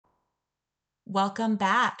Welcome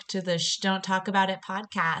back to the Don't Talk About It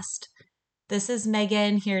podcast. This is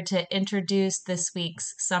Megan here to introduce this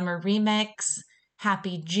week's summer remix.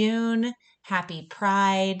 Happy June, happy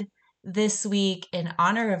Pride. This week, in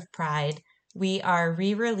honor of Pride, we are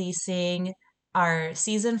re-releasing our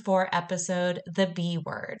season 4 episode, The B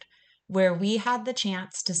Word, where we had the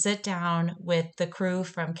chance to sit down with the crew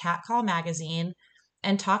from Catcall magazine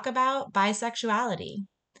and talk about bisexuality.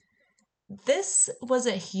 This was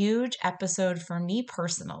a huge episode for me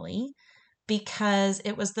personally because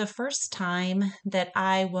it was the first time that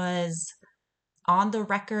I was on the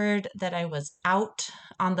record, that I was out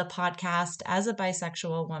on the podcast as a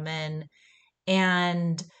bisexual woman.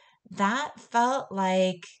 And that felt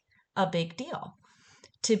like a big deal.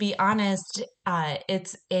 To be honest,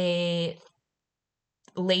 it's a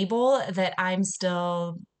label that I'm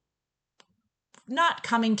still not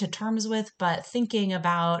coming to terms with, but thinking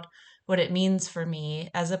about what it means for me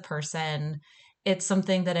as a person. It's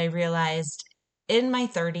something that I realized in my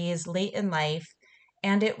 30s, late in life,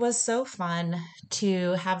 and it was so fun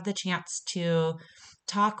to have the chance to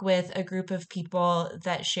talk with a group of people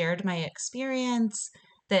that shared my experience,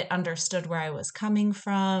 that understood where I was coming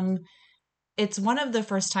from. It's one of the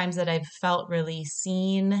first times that I've felt really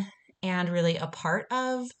seen and really a part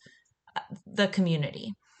of the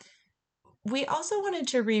community. We also wanted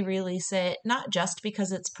to re-release it, not just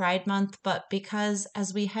because it's Pride Month, but because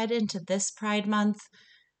as we head into this Pride Month,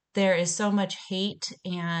 there is so much hate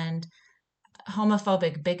and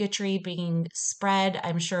homophobic bigotry being spread.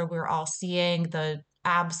 I'm sure we're all seeing the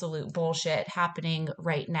absolute bullshit happening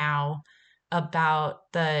right now about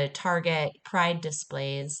the Target Pride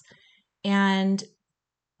displays. And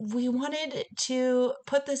we wanted to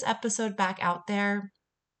put this episode back out there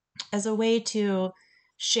as a way to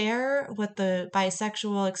share what the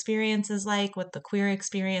bisexual experience is like, what the queer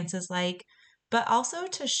experience is like, but also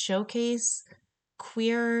to showcase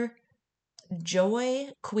queer joy,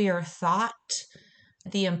 queer thought,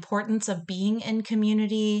 the importance of being in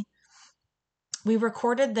community. We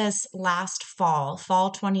recorded this last fall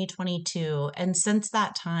 2022, and since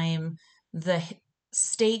that time, the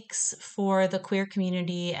stakes for the queer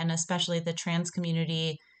community and especially the trans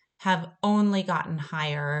community have only gotten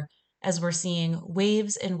higher as we're seeing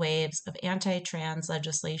waves and waves of anti-trans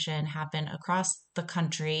legislation happen across the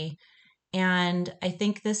country. And I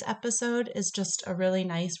think this episode is just a really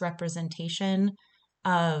nice representation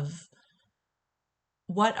of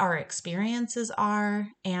what our experiences are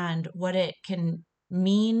and what it can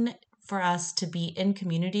mean for us to be in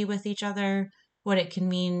community with each other, what it can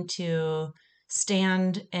mean to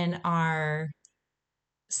stand in our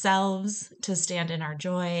selves, to stand in our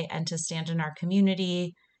joy, and to stand in our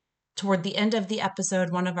community. Toward the end of the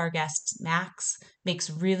episode, one of our guests, Max, makes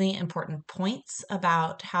really important points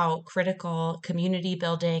about how critical community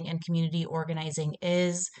building and community organizing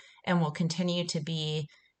is and will continue to be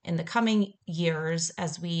in the coming years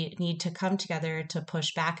as we need to come together to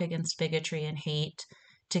push back against bigotry and hate,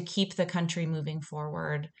 to keep the country moving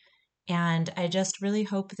forward. And I just really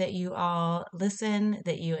hope that you all listen,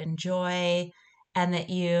 that you enjoy, and that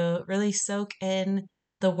you really soak in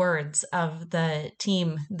the words of the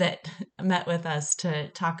team that met with us to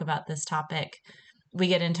talk about this topic. We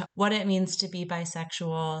get into what it means to be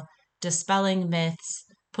bisexual, dispelling myths,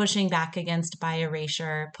 pushing back against bi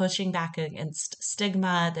erasure, pushing back against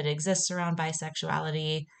stigma that exists around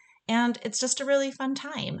bisexuality. And it's just a really fun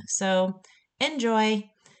time. So enjoy,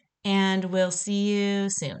 and we'll see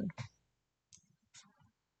you soon.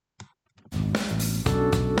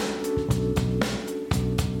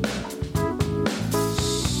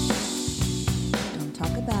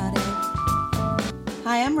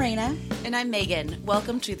 Hi, I'm Raina. And I'm Megan.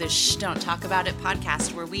 Welcome to the Don't Talk About It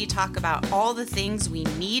podcast, where we talk about all the things we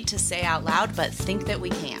need to say out loud but think that we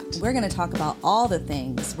can't. We're going to talk about all the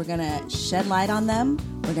things. We're going to shed light on them,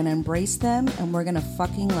 we're going to embrace them, and we're going to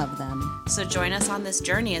fucking love them. So join us on this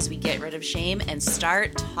journey as we get rid of shame and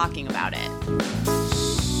start talking about it.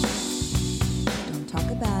 Don't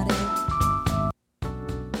talk about it.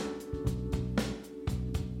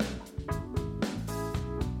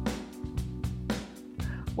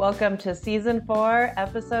 Welcome to season 4,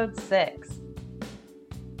 episode 6.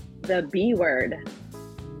 The B word.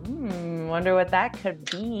 Wonder what that could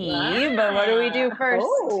be. But what do we do first?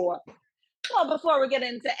 Oh. Well, before we get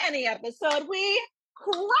into any episode, we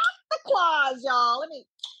crack the claws, y'all.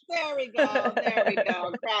 There we go.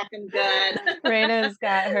 Cracking good. Raina's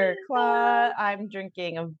got her claw. I'm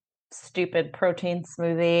drinking a stupid protein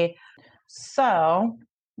smoothie. So,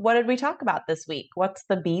 what did we talk about this week? What's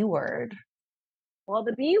the B word? Well,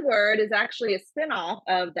 the B word is actually a spinoff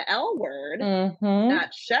of the L word,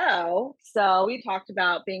 that show. So we talked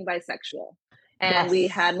about being bisexual. And we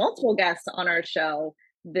had multiple guests on our show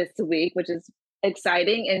this week, which is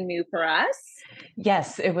exciting and new for us.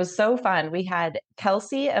 Yes, it was so fun. We had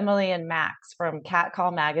Kelsey, Emily, and Max from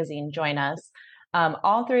Catcall Magazine join us.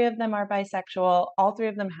 All three of them are bisexual. All three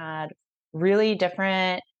of them had really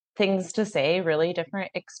different things to say, really different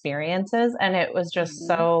experiences. And it was just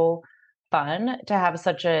so fun to have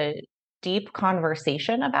such a deep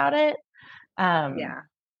conversation about it.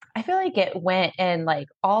 I feel like it went in like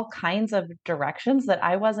all kinds of directions that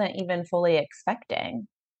I wasn't even fully expecting.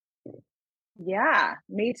 Yeah,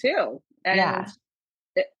 me too. And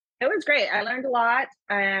it was great. I learned a lot.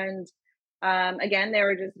 And again, they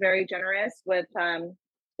were just very generous with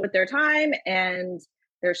their time and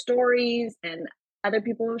their stories, and other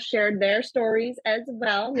people shared their stories as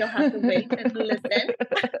well. You'll have to wait and listen.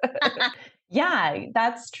 Yeah,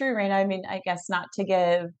 that's true, Raina. I mean, I guess not to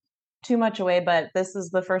give too much away, but this is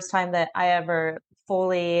the first time that I ever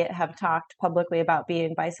fully have talked publicly about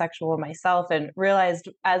being bisexual myself, and realized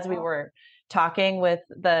as we were talking with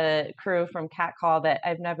the crew from Catcall that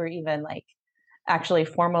I've never even like actually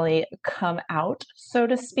formally come out, so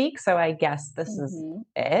to speak. So I guess this is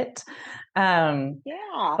it.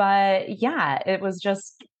 But yeah, it was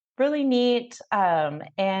just really neat.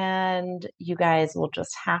 And you guys will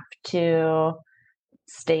just have to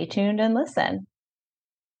stay tuned and listen.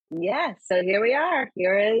 Yes. So here we are.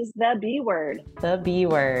 Here is the B word. The B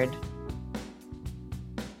word.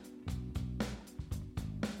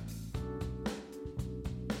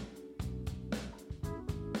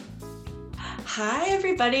 Hi,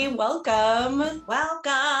 everybody. Welcome.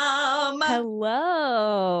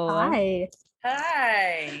 Hello. Hi.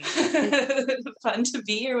 Fun to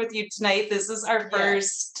be here with you tonight. This is our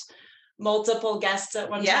first multiple guests at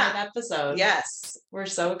one time episode. Yes. We're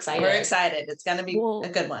so excited. We're excited. It's going to be a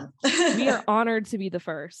good one. We are honored to be the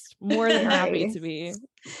first. More than happy to be.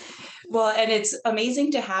 Well, and it's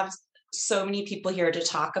amazing to have so many people here to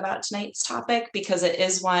talk about tonight's topic, because it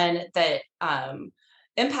is one that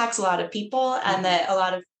impacts a lot of people, and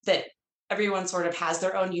that everyone sort of has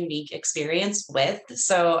their own unique experience with.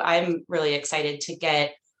 So I'm really excited to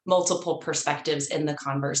get multiple perspectives in the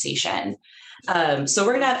conversation. So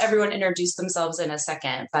we're going to have everyone introduce themselves in a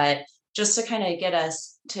second, but just to kind of get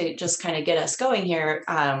us going here,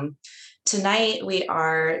 tonight we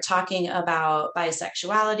are talking about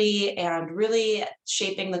bisexuality and really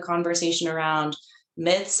shaping the conversation around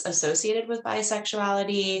myths associated with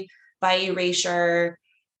bisexuality, bi erasure.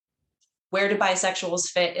 Where do bisexuals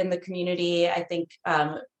fit in the community? I think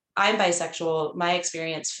I'm bisexual. My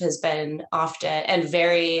experience has been often and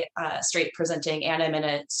very straight presenting, and I'm in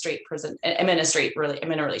a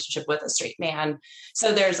relationship with a straight man.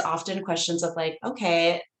 So there's often questions of like,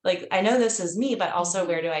 okay, like I know this is me, but also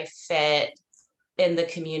where do I fit in the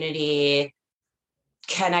community?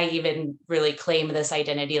 Can I even really claim this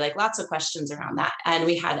identity? Like lots of questions around that. And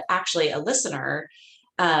we had actually a listener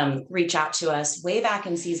reach out to us way back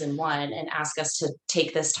in season 1 and ask us to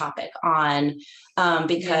take this topic on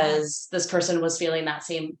because this person was feeling that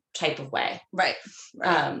same type of way. Right.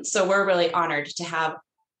 So we're really honored to have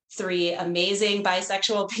 3 amazing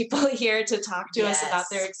bisexual people here to talk to us about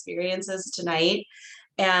their experiences tonight.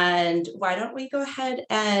 And why don't we go ahead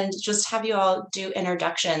and just have you all do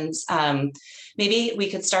introductions? Maybe we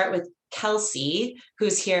could start with Kelsey,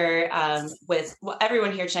 who's here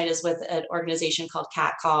everyone here tonight is with an organization called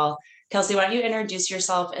Catcall. Kelsey, why don't you introduce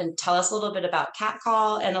yourself and tell us a little bit about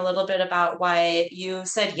Catcall and a little bit about why you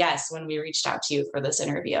said yes when we reached out to you for this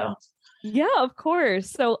interview. Yeah, of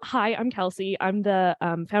course. So hi, I'm Kelsey. I'm the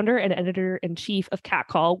founder and editor-in-chief of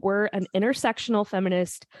Catcall. We're an intersectional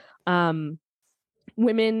feminist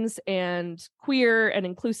women's and queer and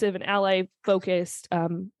inclusive and ally focused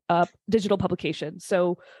digital publication.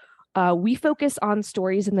 So we focus on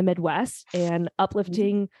stories in the Midwest and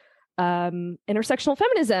uplifting intersectional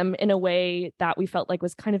feminism in a way that we felt like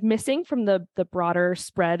was kind of missing from the broader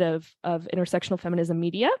spread of intersectional feminism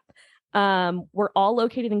media. We're all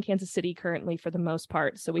located in Kansas City currently for the most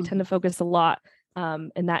part, so we tend to focus a lot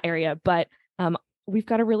in that area. But we've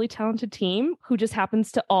got a really talented team who just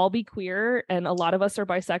happens to all be queer, and a lot of us are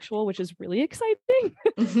bisexual, which is really exciting.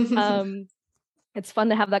 It's fun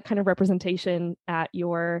to have that kind of representation at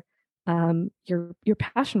your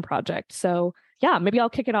passion project. So yeah, maybe I'll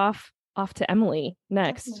kick it off to Emily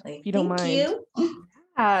next, if you don't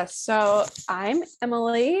mind. So I'm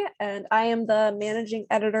Emily, and I am the managing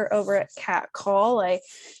editor over at Catcall. I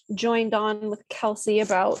joined on with Kelsey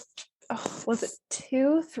about, was it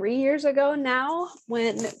 2-3 years ago now,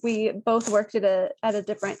 when we both worked at a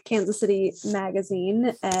different Kansas City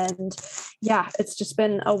magazine. And yeah, it's just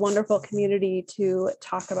been a wonderful community to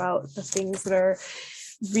talk about the things that are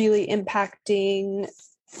really impacting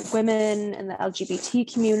women in the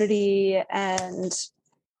LGBT community. And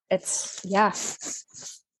it's, yeah.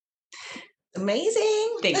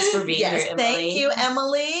 Amazing. Thanks for being here, Emily. Thank you,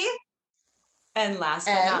 Emily. And last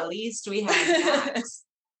but not least, we have Max.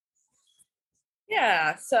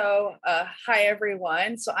 Yeah. So, hi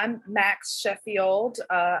everyone. So I'm Max Sheffield.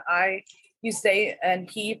 I use they and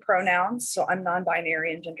he pronouns. So I'm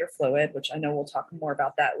non-binary and gender fluid, which I know we'll talk more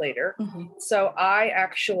about that later. Mm-hmm. So I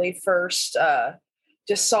actually first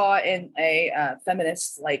just saw in a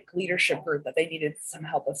feminist like leadership group that they needed some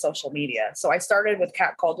help with social media. So I started with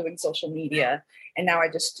Catcall doing social media, and now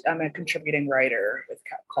I'm a contributing writer with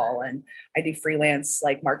Catcall, and I do freelance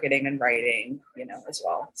like marketing and writing, as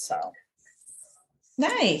well. So.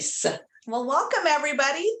 Nice. Well, welcome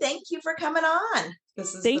everybody. Thank you for coming on.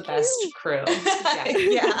 This is the best crew.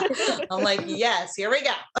 Yeah. I'm like, yes, here we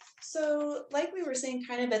go. So like we were saying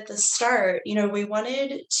kind of at the start, we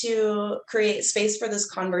wanted to create space for this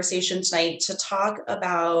conversation tonight to talk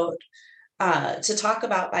about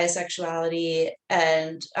bisexuality.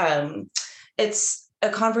 And this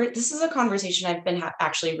is a conversation I've been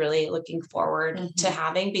actually really looking forward to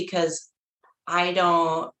having, because I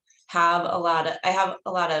have a lot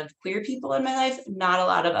of queer people in my life, not a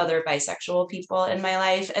lot of other bisexual people in my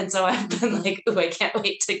life. And so I've been like, I can't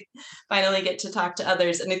wait to finally get to talk to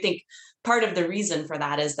others. And I think part of the reason for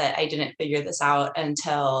that is that I didn't figure this out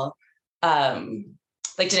until, didn't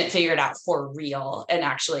figure it out for real and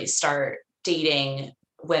actually start dating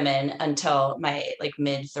women until my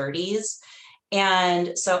mid 30s.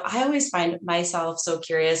 And so I always find myself so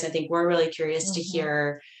curious. I think we're really curious to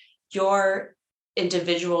hear your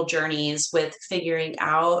individual journeys with figuring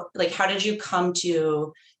out, how did you come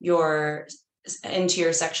to your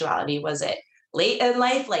sexuality? Was it late in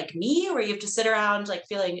life like me, where you have to sit around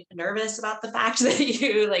feeling nervous about the fact that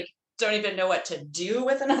you don't even know what to do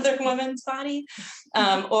with another woman's body?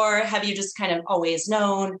 Or have you just kind of always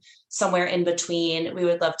known, somewhere in between? We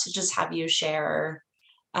would love to just have you share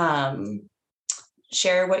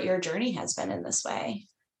what your journey has been in this way.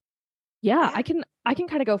 Yeah. I can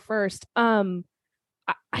kind of go first.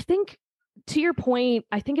 I think, to your point,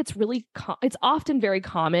 I think it's really, it's often very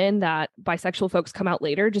common that bisexual folks come out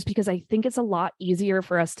later, just because I think it's a lot easier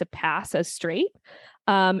for us to pass as straight.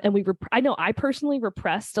 And I know I personally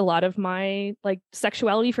repressed a lot of my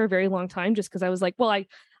sexuality for a very long time, just because I was like, well, I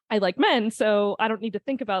like men, so I don't need to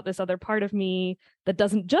think about this other part of me that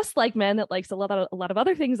doesn't just like men, that likes a lot of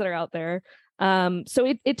other things that are out there.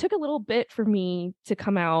 So it took a little bit for me to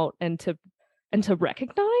come out and to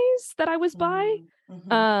recognize that I was bi.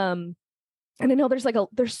 And I know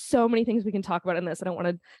there's so many things we can talk about in this. I don't want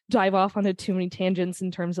to dive off onto too many tangents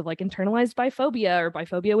in terms of internalized biphobia or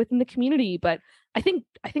biphobia within the community. But I think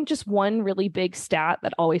just one really big stat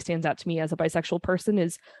that always stands out to me as a bisexual person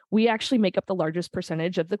is we actually make up the largest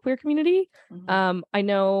percentage of the queer community. I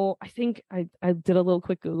think I did a little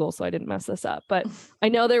quick Google, so I didn't mess this up, but I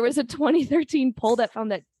know there was a 2013 poll that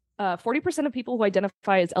found that 40% of people who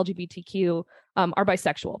identify as LGBTQ are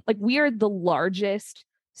bisexual. We are the largest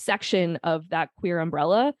section of that queer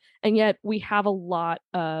umbrella, and yet we have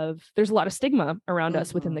there's a lot of stigma around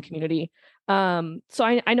us within the community. So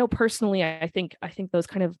I know personally, I think those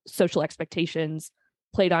kind of social expectations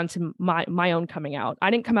played onto my own coming out.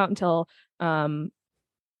 I didn't come out until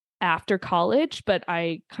after college, but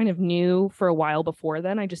I kind of knew for a while before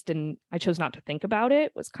then. I chose not to think about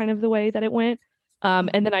it, was kind of the way that it went.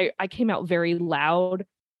 And then I came out very loud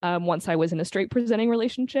once I was in a straight presenting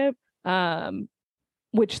relationship,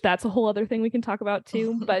 which that's a whole other thing we can talk about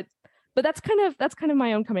too. But that's kind of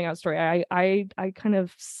my own coming out story. I kind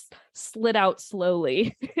of slid out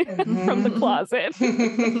slowly from the closet.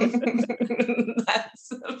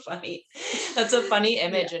 That's a funny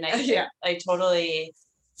image, and I totally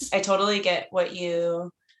get what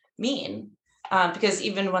you mean, because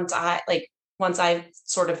even once I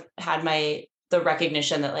sort of had the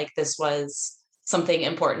recognition that this was something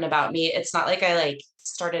important about me, it's not like I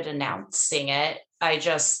started announcing it. I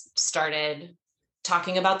just started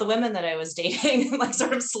talking about the women that I was dating,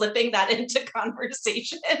 sort of slipping that into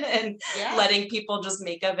conversation and letting people just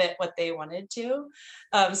make of it what they wanted to.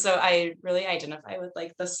 So I really identify with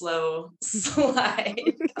the slow slide,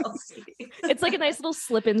 Kelsey. It's a nice little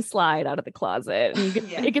slip and slide out of the closet,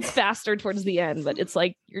 and it gets faster towards the end, but it's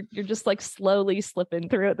you're just slowly slipping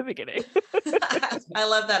through at the beginning. I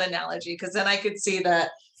love that analogy, because then I could see that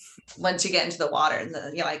once you get into the water and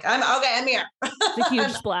you're like, I'm here. It's a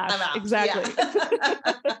huge splash. I'm out. Exactly. Yeah.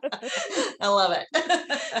 I love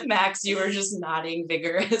it. Max, you were just nodding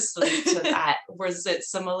vigorously to that. Was it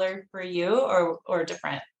similar for you or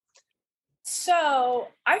different? So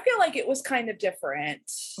I feel like it was kind of different.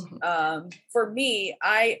 For me,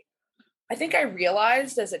 I think I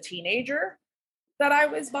realized as a teenager that I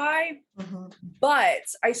was bi, but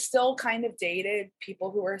I still kind of dated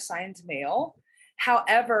people who were assigned male.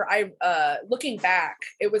 However, looking back,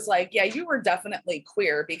 it was like, yeah, you were definitely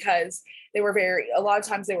queer, because they were a lot of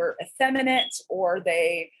times they were effeminate, or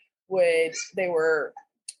they were,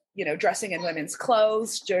 dressing in women's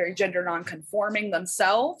clothes, gender non-conforming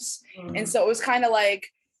themselves. And so it was kind of like,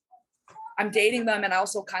 I'm dating them and I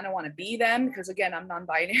also kind of want to be them, because again, I'm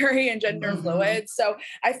non-binary and gender fluid. So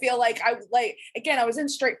I feel like I was in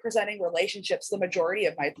straight presenting relationships the majority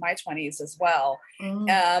of my 20s as well.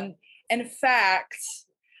 In fact,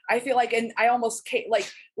 I feel like, and I almost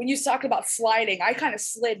like when you talk about sliding, I kind of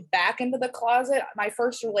slid back into the closet. My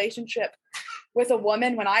first relationship with a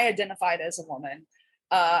woman, when I identified as a woman,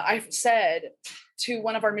 I said to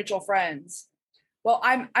one of our mutual friends, well,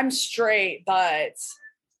 I'm straight, but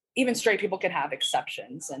even straight people can have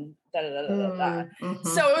exceptions, and da da da da da.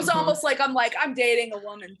 So it was almost like I'm dating a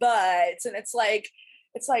woman, but, and it's like,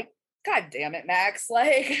 God damn it, Max.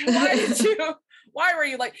 Like, why were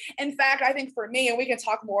you like, in fact, I think for me, and we can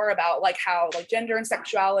talk more about like how like gender and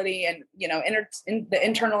sexuality and, the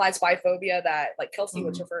internalized biphobia that like Kelsey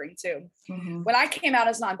was referring to. When I came out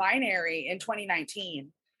as non-binary in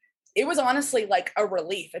 2019, it was honestly like a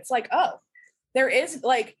relief. It's like, oh, there is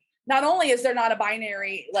like, not only is there not a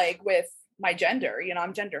binary, like with my gender,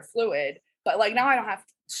 I'm gender fluid, but like now I don't have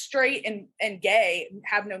straight and gay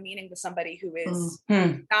have no meaning to somebody who is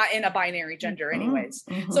not in a binary gender anyways.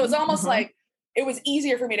 So it's almost like it was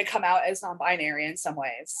easier for me to come out as non-binary in some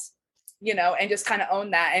ways, and just kind of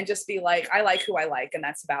own that and just be like, I like who I like, and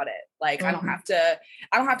that's about it. Like, I don't have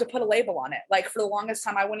to put a label on it. Like for the longest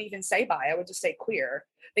time, I wouldn't even say bi, I would just say queer,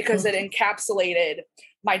 because it encapsulated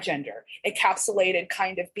my gender. It encapsulated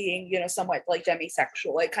kind of being, somewhat like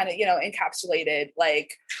demisexual. It kind of, encapsulated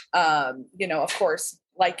like, of course,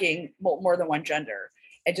 liking more than one gender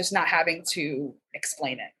and just not having to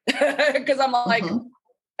explain it. Because I'm like,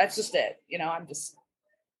 that's just it. I'm just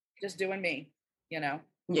doing me, Yeah.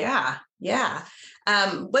 Yeah.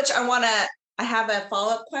 Which I have a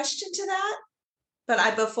follow-up question to that. But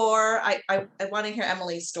I want to hear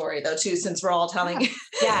Emily's story though, too, since we're all telling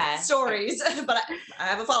stories, but I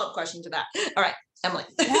have a follow-up question to that. All right, Emily.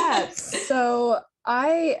 Yeah. So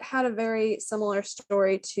I had a very similar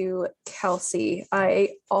story to Kelsey.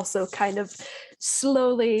 I also kind of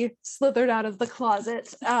slowly slithered out of the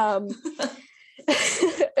closet.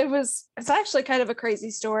 It's actually kind of a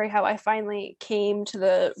crazy story how I finally came to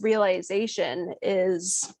the realization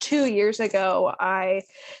is 2 years ago. I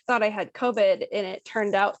thought I had COVID, and it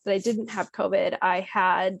turned out that I didn't have COVID. I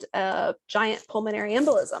had a giant pulmonary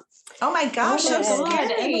embolism. Oh my gosh, so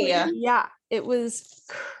scary. Yeah, it was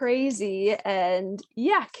crazy, and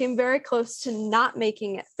came very close to not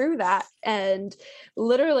making it through that. And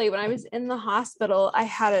literally when I was in the hospital, I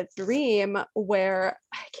had a dream where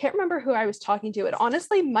I can't remember who I was talking to. It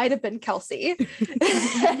honestly might have been Kelsey.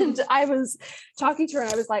 And I was talking to her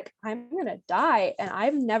and I was like, I'm gonna die, and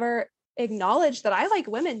I've never acknowledged that I like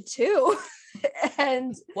women too.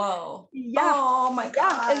 And whoa, oh my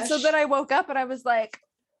gosh. And so then I woke up and I was like,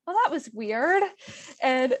 well, that was weird.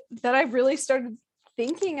 And then I really started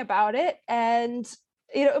thinking about it. And,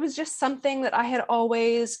 it was just something that I had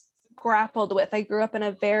always grappled with. I grew up in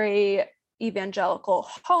a very evangelical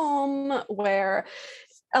home where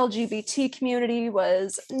LGBT community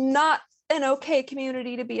was not an okay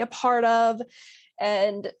community to be a part of.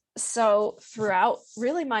 And so throughout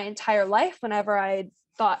really my entire life, whenever I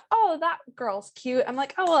thought, oh, that girl's cute, I'm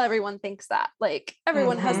like, oh, well, everyone thinks that. Like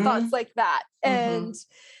everyone has thoughts like that. And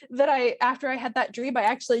then after I had that dream, I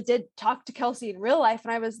actually did talk to Kelsey in real life,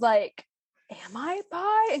 and I was like, am I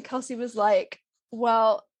bi? And Kelsey was like,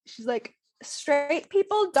 well, she's like, straight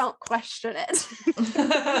people don't question it.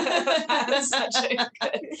 That's such a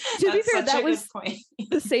good, to be fair, that was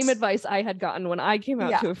the same advice I had gotten when I came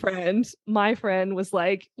out to a friend. My friend was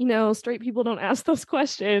like, straight people don't ask those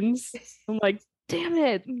questions. I'm like, damn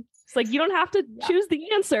it. It's like, you don't have to choose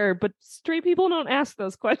the answer, but straight people don't ask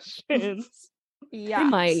those questions. They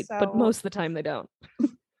might, but most of the time they don't.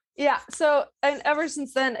 So, and ever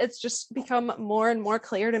since then, it's just become more and more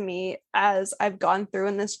clear to me as I've gone through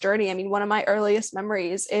in this journey. I mean, one of my earliest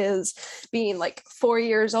memories is being like 4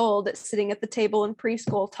 years old, sitting at the table in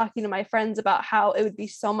preschool, talking to my friends about how it would be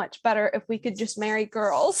so much better if we could just marry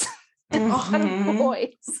girls instead of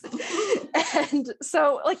boys. And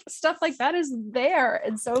so like stuff like that is there.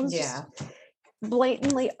 And so it was just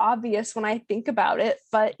blatantly obvious when I think about it.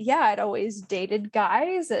 But yeah, I'd always dated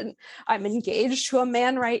guys, and I'm engaged to a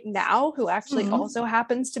man right now who actually also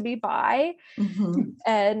happens to be bi.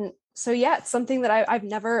 And so, yeah, it's something that I've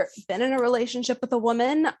never been in a relationship with a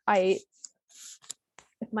woman. If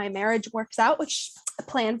my marriage works out, which I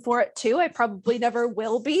plan for it too, I probably never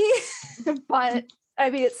will be, but I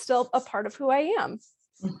mean, it's still a part of who I am.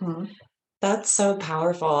 That's so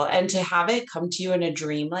powerful. And to have it come to you in a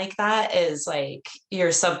dream like that is like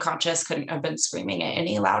your subconscious couldn't have been screaming it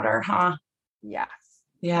any louder, huh? Yeah.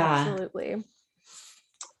 Yeah. Absolutely.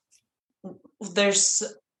 There's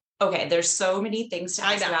so many things to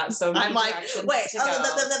ask about. So many directions to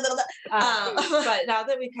go. But now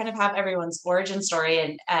that we kind of have everyone's origin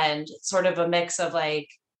story and sort of a mix of like,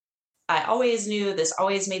 I always knew this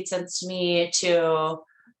always made sense to me, to,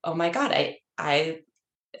 oh my God, I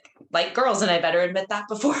like girls and I better admit that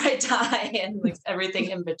before I die, and like everything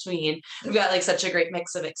in between. We've got like such a great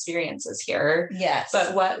mix of experiences here. Yes.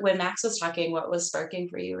 But when Max was talking, what was sparking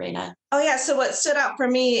for you, Raina? Oh yeah. So what stood out for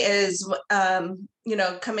me is,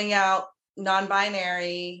 coming out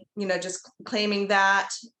non-binary, just claiming that.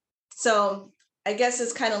 So I guess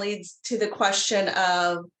this kind of leads to the question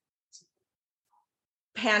of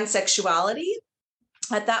pansexuality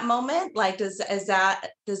at that moment. Like, does that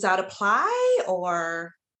apply,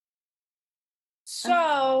 or?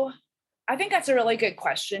 So I think that's a really good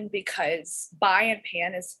question, because bi and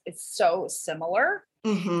pan is so similar.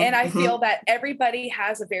 And I feel that everybody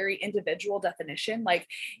has a very individual definition. Like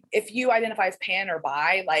if you identify as pan or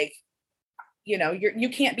bi, like, you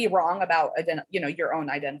can't be wrong about, your own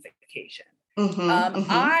identification.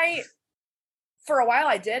 I, for a while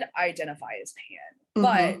I did identify as pan,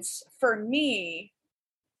 but for me,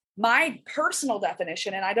 my personal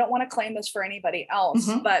definition, and I don't want to claim this for anybody else,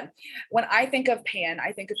 but when I think of pan,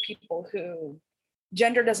 I think of people who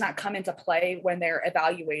gender does not come into play when they're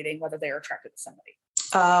evaluating whether they're attracted to somebody.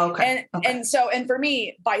 Oh, okay. And for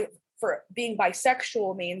me, for being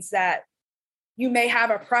bisexual means that you may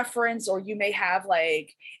have a preference, or you may have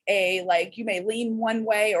you may lean one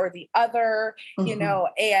way or the other,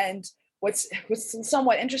 and what's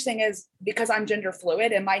somewhat interesting is, because I'm gender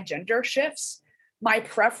fluid and my gender shifts, my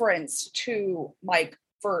preference to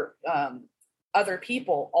for other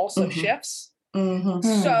people also shifts.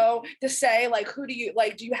 So to say who do you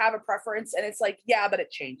do you have a preference? And it's yeah, but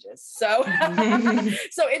it changes. So,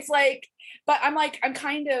 so it's but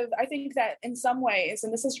I think that in some ways,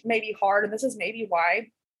 and this is maybe hard, and this is maybe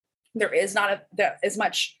why there is not as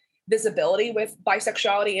much visibility with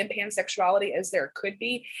bisexuality and pansexuality as there could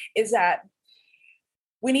be, is that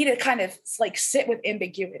we need to kind of sit with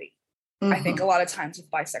ambiguity. I think a lot of times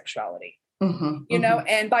with bisexuality, and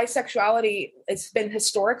bisexuality, it's been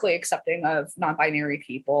historically accepting of non-binary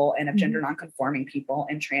people and of gender non-conforming people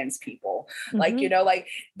and trans people.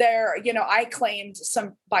 I claimed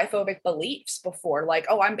some biphobic beliefs before,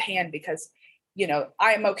 oh, I'm pan because,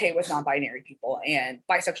 I am okay with non-binary people, and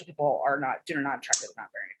bisexual people are not attracted to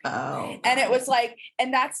non-binary people. And it was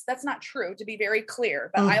and that's not true, to be very clear.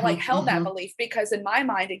 But I held that belief because in my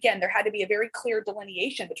mind, again, there had to be a very clear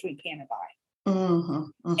delineation between pan and bi.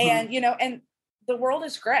 And, and the world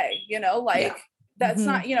is gray, that's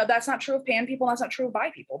not, that's not true of pan people. That's not true of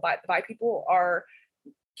bi people. But bi people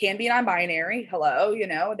can be non-binary. Hello,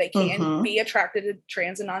 they can be attracted to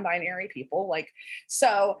trans and non-binary people.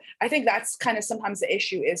 So I think that's kind of sometimes the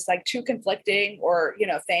issue, is two conflicting or,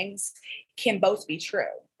 things can both be true,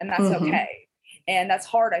 and that's okay. And that's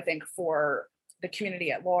hard, I think, for the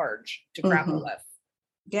community at large to grapple with.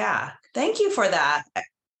 Yeah. Thank you for that.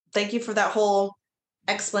 Thank you for that whole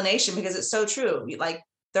explanation, because it's so true.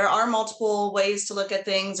 There are multiple ways to look at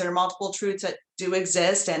things. There are multiple truths that do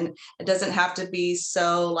exist, and it doesn't have to be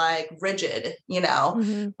so rigid,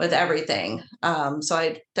 with everything. So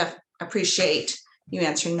I appreciate you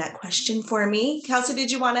answering that question for me. Kelsey, did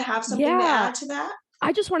you want to have something to add to that?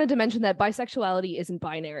 I just wanted to mention that bisexuality isn't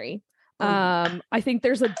binary. I think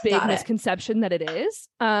there's a big misconception that it is,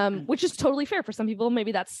 which is totally fair for some people.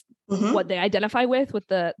 Maybe that's what they identify with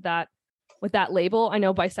that label. I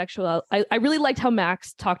know bisexual. I really liked how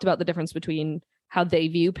Max talked about the difference between how they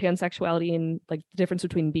view pansexuality and the difference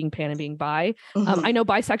between being pan and being bi. I know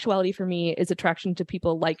bisexuality for me is attraction to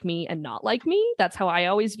people like me and not like me. That's how I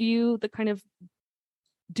always view the kind of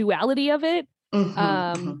duality of it.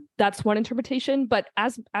 That's one interpretation. But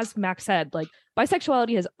as Max said,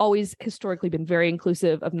 bisexuality has always historically been very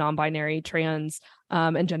inclusive of non-binary, trans,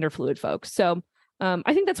 and gender fluid folks. So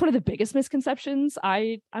I think that's one of the biggest misconceptions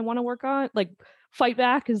I want to work on. Fight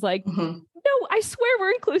back is no, I swear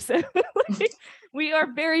we're inclusive. We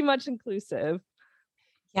are very much inclusive.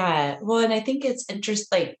 Yeah. Well, and I think it's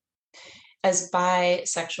interesting. as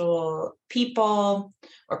bisexual people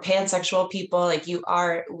or pansexual people, like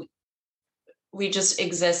we just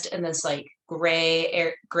exist in this like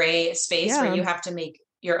gray space where you have to make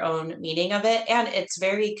your own meaning of it. And it's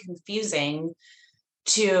very confusing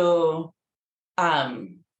to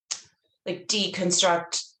like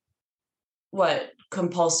deconstruct what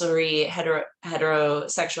compulsory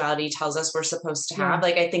heterosexuality tells us we're supposed to have.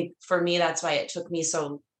 Like, I think for me, that's why it took me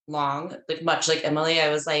so long, like much like Emily, I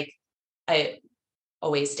was like, I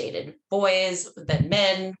always dated boys, then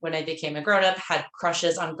men. When I became a grown-up, had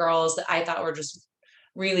crushes on girls that I thought were just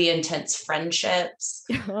really intense friendships.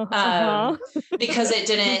 Because it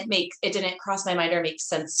didn't cross my mind or make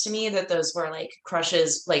sense to me that those were like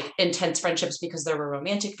crushes, like intense friendships, because there were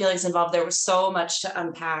romantic feelings involved. There was so much to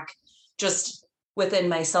unpack just within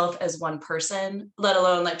myself as one person, let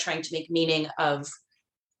alone like trying to make meaning of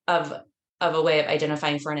a way of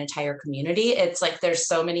identifying for an entire community. It's like there's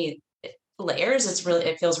so many layers.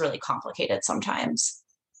 It feels really complicated sometimes.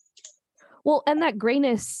 Well, and that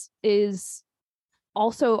grayness is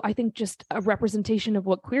also, I think, just a representation of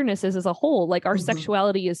what queerness is as a whole. Like our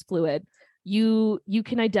sexuality is fluid. You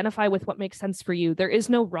can identify with what makes sense for you. There is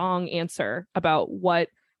no wrong answer about what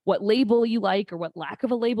label you like or what lack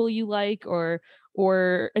of a label you like, or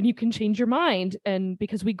and you can change your mind. And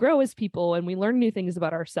because we grow as people and we learn new things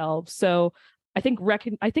about ourselves. So I think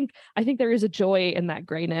there is a joy in that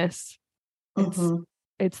grayness.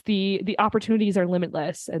 It's the opportunities are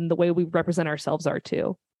limitless, and the way we represent ourselves are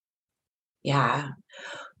too. Yeah.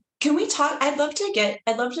 Can we talk? I'd love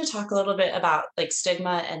to talk a little bit about like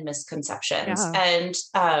stigma and misconceptions. And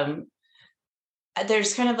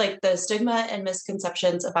there's kind of like the stigma and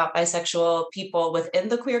misconceptions about bisexual people within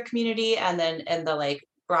the queer community, and then in the like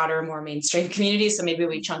broader, more mainstream community. So maybe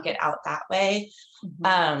we chunk it out that way.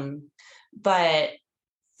 But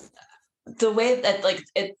the way that like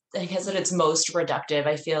I guess that it's most reductive,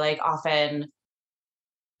 I feel like often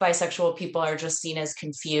bisexual people are just seen as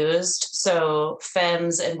confused. So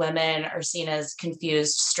femmes and women are seen as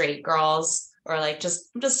confused straight girls, or like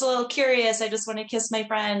I'm just a little curious. I just want to kiss my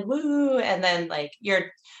friend. Woo. And then like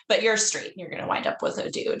you're straight. You're going to wind up with a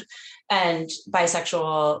dude. And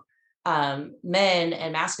bisexual men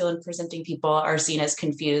and masculine presenting people are seen as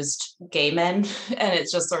confused gay men. And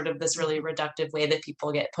it's just sort of this really reductive way that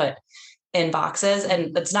people get put in boxes.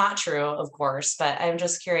 And that's not true, of course, but I'm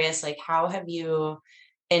just curious, like, how have you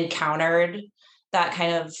encountered that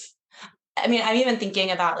kind of, I mean, I'm even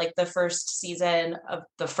thinking about like the first season of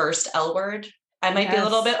the first L Word. I might be a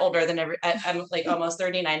little bit older than I'm like almost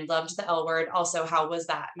 39, loved the L Word. Also, how was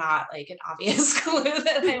that not like an obvious clue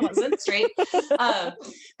that I wasn't straight?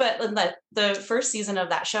 But the first season of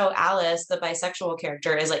that show, Alice, the bisexual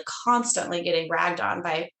character, is like constantly getting ragged on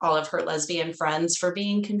by all of her lesbian friends for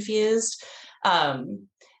being confused. And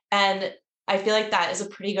I feel like that is a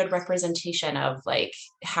pretty good representation of like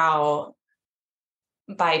how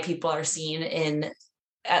bi people are seen in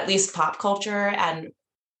at least pop culture, and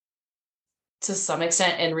to some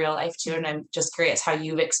extent in real life too. And I'm just curious how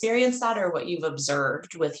you've experienced that, or what you've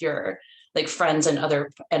observed with your like friends and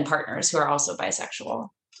partners who are also bisexual.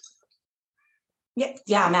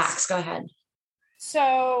 Yeah, Max, go ahead.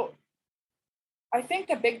 So I think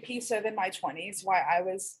a big piece of in my 20s why I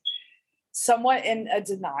was somewhat in a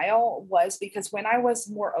denial was because when I was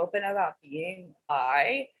more open about being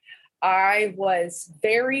bi, I was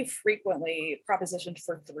very frequently propositioned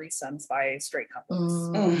for threesomes by straight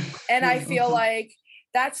couples. And I feel like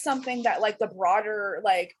that's something that like the broader,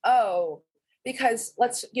 like, because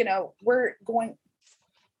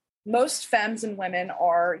most femmes and women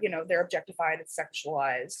are, they're objectified and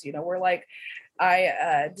sexualized. We're like,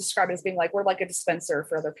 I describe it as being like, we're like a dispenser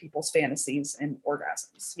for other people's fantasies and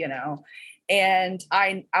orgasms, and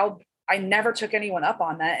I never took anyone up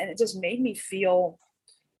on that. And it just made me feel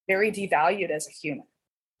very devalued as a human.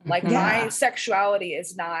 Like my sexuality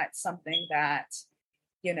is not something that,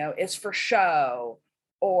 is for show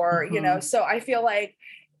or, so I feel like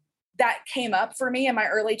that came up for me in my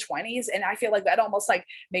early 20s. And I feel like that almost like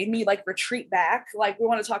made me like retreat back. Like we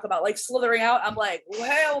want to talk about like slithering out. I'm like, well,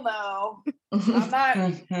 hell no, I'm not.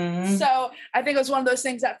 So I think it was one of those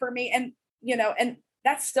things that for me, and, and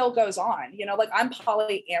that still goes on, like I'm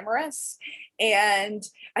polyamorous. And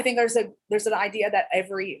I think there's an idea that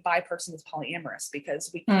every bi person is polyamorous because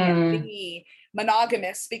we can't be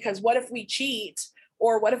monogamous, because what if we cheat,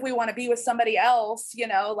 or what if we want to be with somebody else?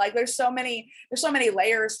 Like there's so many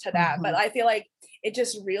layers to that. But I feel like it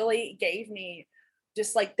just really gave me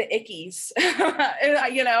just like the ickies, and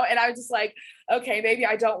I was just like, okay, maybe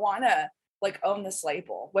I don't want to like own this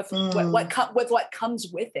label with what comes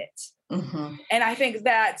with it. And I think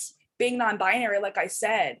that being non-binary, like I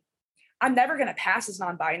said, I'm never going to pass as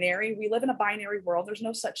non-binary. We live in a binary world. There's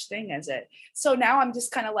no such thing as it. So now I'm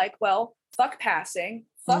just kind of like, well, fuck passing,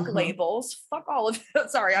 fuck labels, fuck all of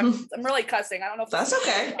it. Sorry, I'm really cussing. I don't know if that's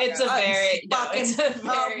okay. It's a very,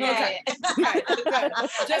 okay. Good.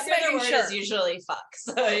 Just making sure. Is usually fuck,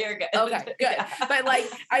 so you're good. Okay, good. Yeah. But like,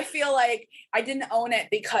 I feel like I didn't own it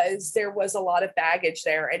because there was a lot of baggage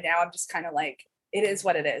there, and now I'm just kind of like, it is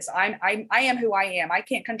what it is. I am who I am. I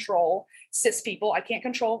can't control cis people. I can't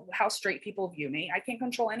control how straight people view me. I can't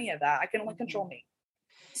control any of that. I can only control me.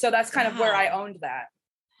 So that's kind of where I owned that.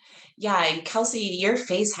 Yeah. And Kelsey, your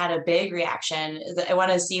face had a big reaction. I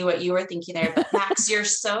want to see what you were thinking there. But Max, you're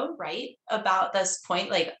so right about this point.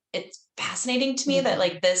 Like, it's fascinating to me that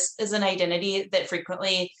like this is an identity that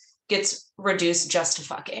frequently gets reduced just to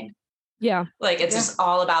fucking. Yeah. Like, it's just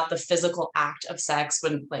all about the physical act of sex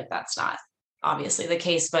when like that's not obviously the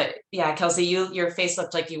case. But yeah, Kelsey, your face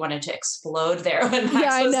looked like you wanted to explode there when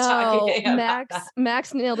Max was talking about that.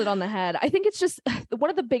 Max nailed it on the head. I think it's just one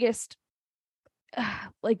of the biggest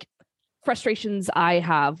like frustrations I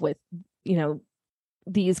have with, you know,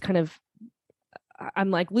 these kind of,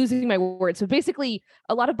 I'm like losing my words. So basically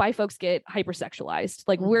a lot of bi folks get hypersexualized.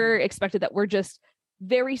 Like we're expected that we're just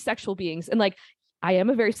very sexual beings. And like, I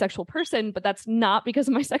am a very sexual person, but that's not because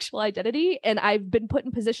of my sexual identity. And I've been put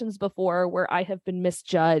in positions before where I have been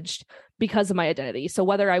misjudged because of my identity. So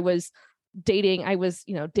whether I was dating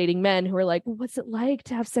men who are like, well, what's it like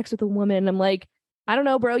to have sex with a woman? I'm like, I don't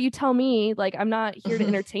know, bro, you tell me. Like, I'm not here to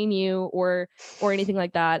entertain you or anything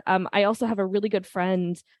like that. I also have a really good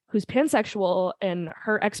friend who's pansexual, and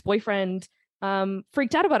her ex-boyfriend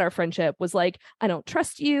freaked out about our friendship, was like, I don't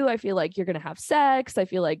trust you. I feel like you're going to have sex. I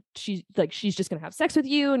feel like she's just going to have sex with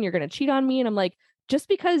you and you're going to cheat on me. And I'm like, just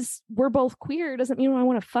because we're both queer doesn't mean I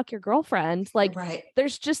want to fuck your girlfriend. Like,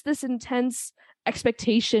 there's just this intense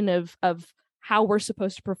expectation of how we're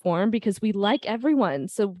supposed to perform because we like everyone.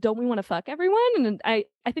 So don't we want to fuck everyone? And I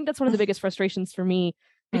think that's one of the biggest frustrations for me,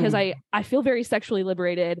 because I feel very sexually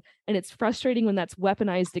liberated, and it's frustrating when that's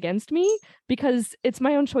weaponized against me because it's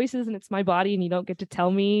my own choices and it's my body, and you don't get to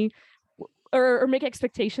tell me or make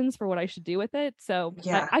expectations for what I should do with it. So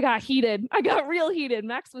I got heated. I got real heated.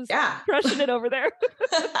 Max was crushing it over there.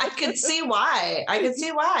 I could see why.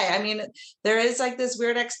 I mean, there is like this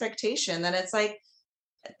weird expectation that it's like,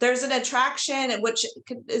 there's an attraction, which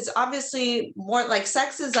is obviously more like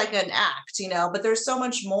sex is like an act, you know, but there's so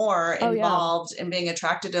much more involved in being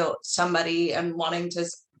attracted to somebody and wanting to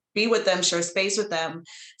be with them, share space with them.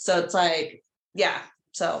 So it's like,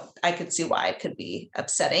 so I could see why it could be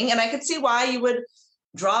upsetting, and I could see why you would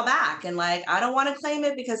draw back and like, I don't want to claim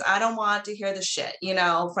it because I don't want to hear the shit, you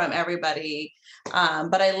know, from everybody.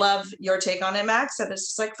 But I love your take on it, Max, that it's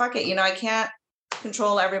just like, fuck it. You know, I can't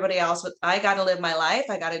control everybody else, but I got to live my life.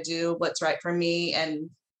 I got to do what's right for me.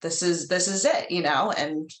 And this is it, you know,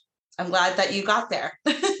 and I'm glad that you got there.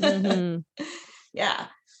 Yeah.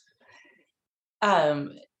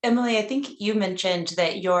 Emily, I think you mentioned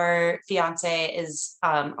that your fiance is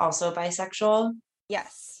also bisexual.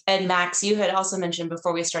 Yes. And Max, you had also mentioned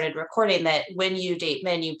before we started recording that when you date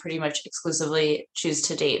men, you pretty much exclusively choose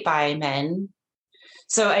to date bi men.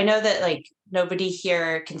 So I know that like nobody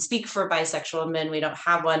here can speak for bisexual men. We don't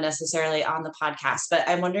have one necessarily on the podcast, but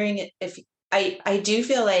I'm wondering if I do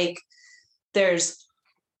feel like there's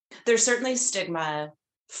certainly stigma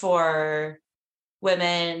for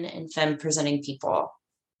women and femme presenting people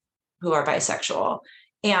who are bisexual.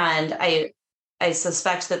 And I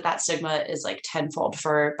suspect that stigma is like tenfold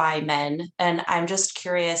for bi men. And I'm just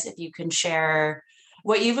curious if you can share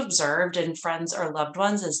what you've observed in friends or loved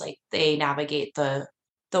ones as like they navigate the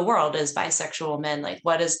world as bisexual men. Like,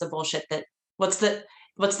 what is the bullshit what's the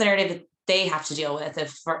narrative that they have to deal with?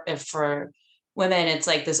 If for women, it's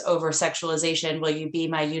like this over sexualization, will you be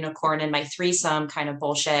my unicorn and my threesome kind of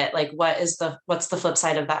bullshit? Like, what's the flip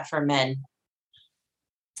side of that for men?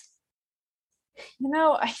 You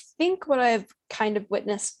know, I think what I've kind of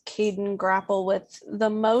witnessed Caden grapple with the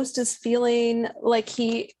most is feeling like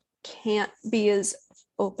he can't be as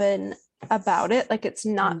open about it. Like, it's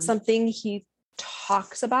not something he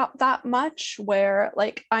talks about that much, where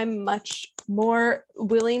like I'm much more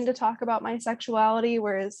willing to talk about my sexuality,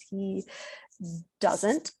 whereas he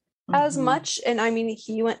doesn't as much. And I mean,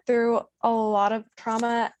 he went through a lot of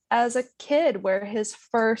trauma as a kid, where his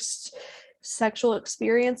first sexual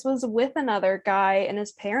experience was with another guy, and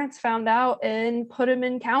his parents found out and put him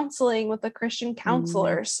in counseling with a Christian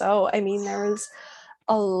counselor. So I mean, there was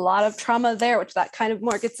a lot of trauma there, which that kind of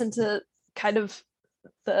more gets into kind of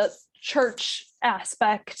the church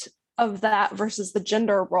aspect of that versus the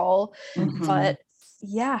gender role. But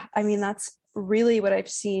yeah, I mean, that's really what I've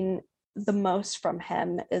seen the most from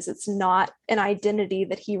him is it's not an identity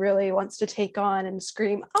that he really wants to take on and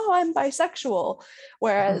scream, oh, I'm bisexual.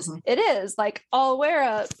 Whereas it is like, I'll wear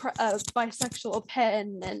a bisexual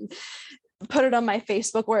pin and put it on my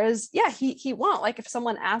Facebook. Whereas, yeah, he won't. Like if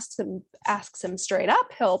someone asks him straight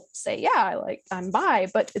up, he'll say, yeah, I'm bi,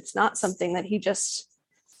 but it's not something that he just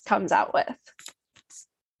comes out with.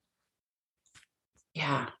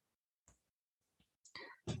 Yeah.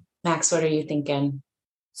 Max, what are you thinking?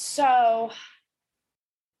 So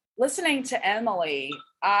listening to Emily,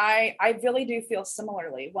 I really do feel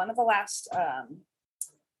similarly. One of the last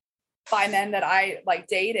bi men that I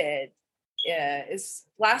dated is,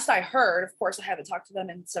 last I heard, of course I haven't talked to them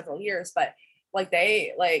in several years, but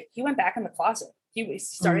he went back in the closet. He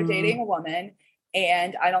started dating a woman,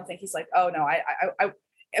 and I don't think he's like, oh no, I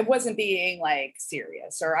it wasn't being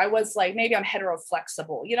serious, or I was maybe I'm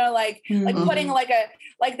hetero-flexible, putting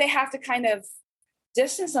they have to kind of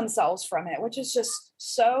distance themselves from it, which is just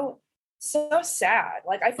so sad.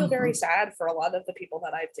 I feel very sad for a lot of the people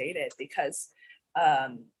that I've dated, because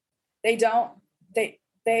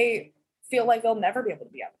they feel like they'll never be able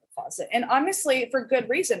to be out of the closet, and honestly for good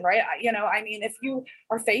reason, right? If you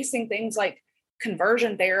are facing things like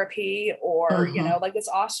conversion therapy or this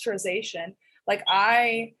ostracization,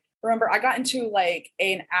 I remember I got into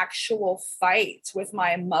an actual fight with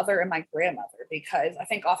my mother and my grandmother, because I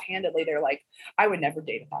think offhandedly they're like, I would never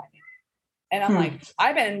date a bi man. And I'm like,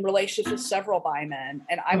 I've been in relationships with several bi men,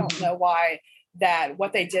 and I don't know why that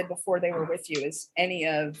what they did before they were with you is any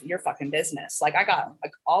of your fucking business. I got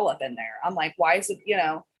all up in there. I'm like, why is it,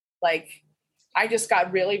 I just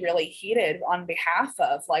got really, really heated on behalf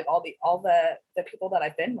of all the people that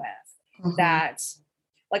I've been with, that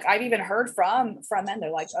I've even heard from men. They're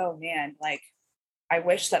like, oh man, I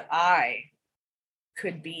wish that I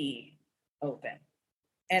could be open.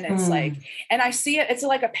 And it's and I see it, it's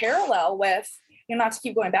a parallel with, not to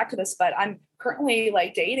keep going back to this, but I'm currently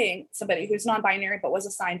dating somebody who's non-binary, but was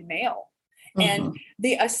assigned male. And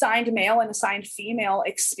the assigned male and assigned female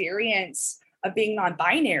experience of being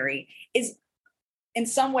non-binary is in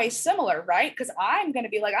some ways similar, right? Because I'm going to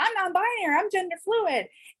be like, I'm non-binary, I'm gender fluid.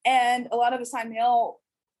 And a lot of assigned male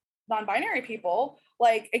non-binary people,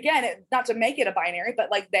 again, not to make it a binary, but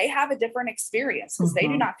they have a different experience, because they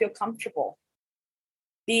do not feel comfortable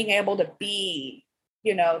being able to be,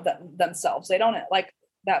 themselves. They don't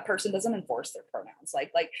that person doesn't enforce their pronouns.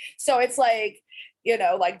 So it's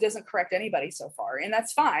doesn't correct anybody so far. And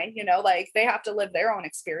that's fine. They have to live their own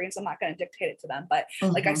experience. I'm not going to dictate it to them. But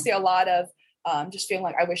I see a lot of just feeling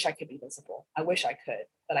like, I wish I could be visible. I wish I could,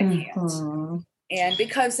 but I can't. And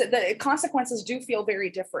because the consequences do feel very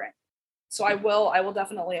different. So I will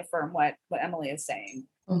definitely affirm what Emily is saying.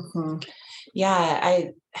 Yeah,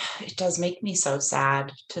 it does make me so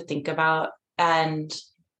sad to think about. And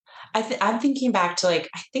I'm thinking back to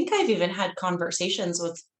I think I've even had conversations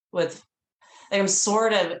with I'm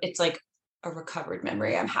sort of, it's a recovered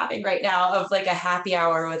memory I'm having right now of a happy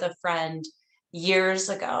hour with a friend years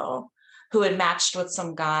ago who had matched with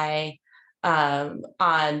some guy on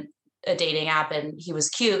a dating app, and he was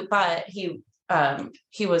cute, but he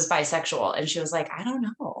was bisexual. And she was like, I don't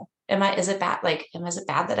know. Is it bad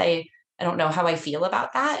that I don't know how I feel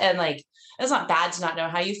about that? And it's not bad to not know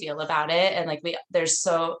how you feel about it. And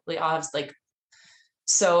we all have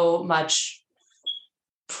so much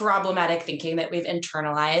problematic thinking that we've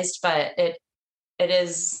internalized, but it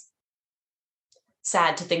is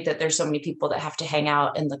sad to think that there's so many people that have to hang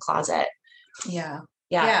out in the closet. Yeah.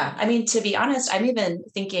 To be honest, I'm even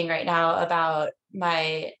thinking right now about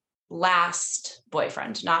my last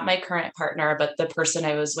boyfriend, not my current partner, but the person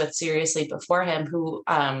I was with seriously before him, who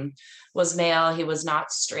was male. He was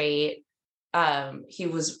not straight. He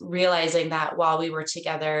was realizing that while we were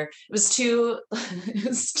together, it was two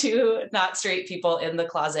not straight people in the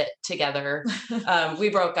closet together. We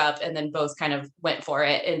broke up and then both kind of went for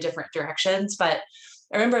it in different directions. But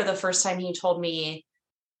I remember the first time he told me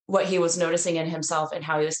what he was noticing in himself and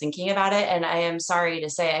how he was thinking about it. And I am sorry to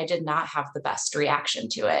say, I did not have the best reaction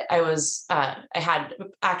to it. I had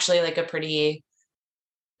actually a pretty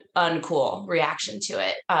uncool reaction to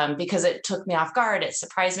it, because it took me off guard. It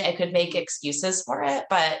surprised me. I could make excuses for it,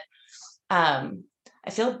 but I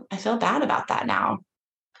feel bad about that now.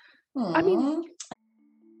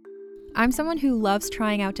 I'm someone who loves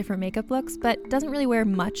trying out different makeup looks, but doesn't really wear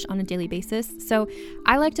much on a daily basis, so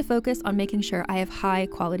I like to focus on making sure I have high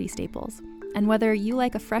quality staples. And whether you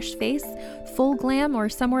like a fresh face, full glam, or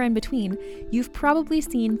somewhere in between, you've probably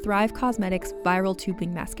seen Thrive Cosmetics Viral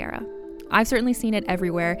Tubing Mascara. I've certainly seen it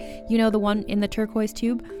everywhere. You know, the one in the turquoise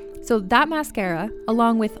tube? So that mascara,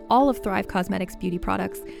 along with all of Thrive Cosmetics beauty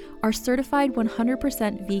products, are certified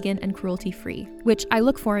 100% vegan and cruelty-free, which I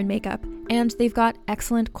look for in makeup, and they've got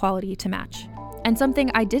excellent quality to match. And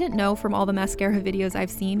something I didn't know from all the mascara videos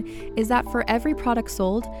I've seen is that for every product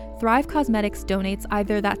sold, Thrive Cosmetics donates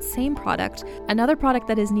either that same product, another product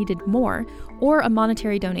that is needed more, or a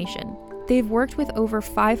monetary donation. They've worked with over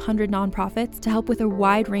 500 nonprofits to help with a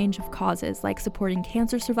wide range of causes like supporting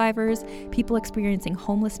cancer survivors, people experiencing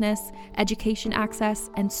homelessness, education access,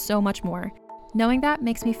 and so much more. Knowing that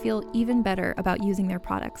makes me feel even better about using their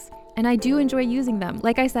products. And I do enjoy using them.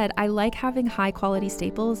 Like I said, I like having high quality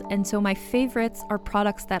staples, and so my favorites are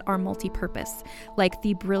products that are multi-purpose, like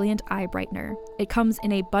the Brilliant Eye Brightener. It comes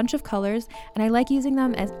in a bunch of colors, and I like using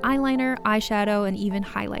them as eyeliner, eyeshadow, and even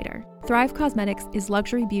highlighter. Thrive Cosmetics is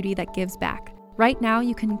luxury beauty that gives back. Right now,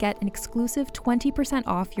 you can get an exclusive 20%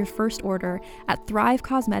 off your first order at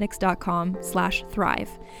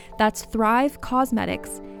thrivecosmetics.com/thrive. That's Thrive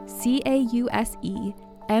Cosmetics,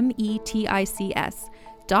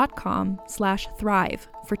 CAUSEMETICS.com/thrive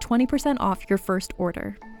for 20% off your first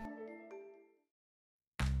order.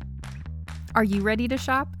 Are you ready to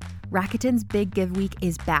shop? Rakuten's Big Give Week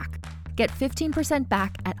is back. Get 15%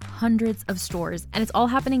 back at hundreds of stores, and it's all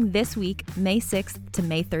happening this week, May 6th to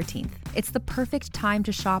May 13th. It's the perfect time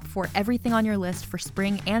to shop for everything on your list for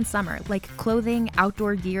spring and summer, like clothing,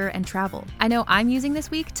 outdoor gear, and travel. I know I'm using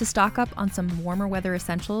this week to stock up on some warmer weather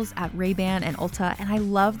essentials at Ray-Ban and Ulta, and I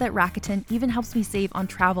love that Rakuten even helps me save on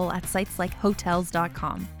travel at sites like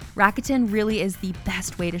Hotels.com. Rakuten really is the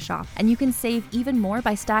best way to shop, and you can save even more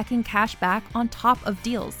by stacking cash back on top of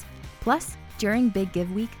deals. Plus, during Big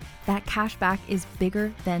Give Week, that cash back is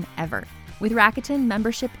bigger than ever. With Rakuten,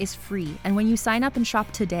 membership is free, and when you sign up and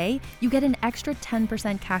shop today, you get an extra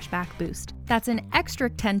 10% cash back boost. That's an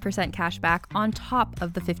extra 10% cash back on top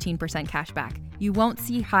of the 15% cash back. You won't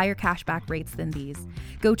see higher cash back rates than these.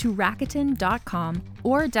 Go to Rakuten.com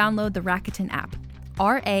or download the Rakuten app.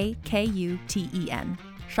 Rakuten.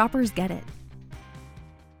 Shoppers get it.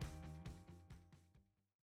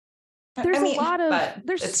 There's a lot of,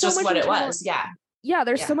 there's it's so just much what it was. Yeah,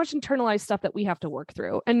 there's so much internalized stuff that we have to work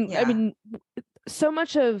through. And I mean, so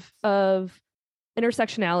much of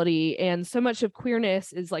intersectionality and so much of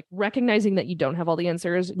queerness is like recognizing that you don't have all the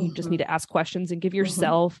answers and you just need to ask questions and give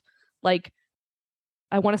yourself like,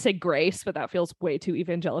 I want to say grace, but that feels way too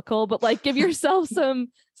evangelical, but like give yourself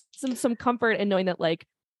some comfort in knowing that like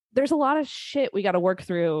there's a lot of shit we got to work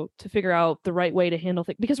through to figure out the right way to handle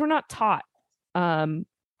things, because we're not taught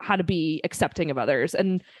how to be accepting of others.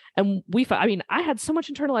 And I mean, I had so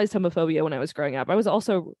much internalized homophobia when I was growing up. I was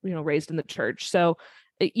also, raised in the church. So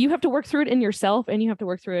you have to work through it in yourself and you have to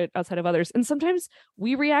work through it outside of others. And sometimes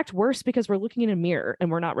we react worse because we're looking in a mirror and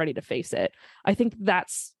we're not ready to face it. I think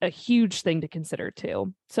that's a huge thing to consider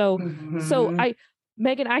too. So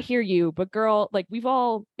Megan, I hear you, but girl, like we've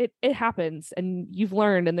all, it happens and you've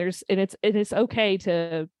learned and it's okay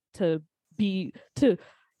it's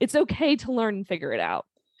okay to learn and figure it out.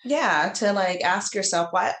 Yeah, to like ask yourself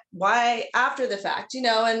why after the fact,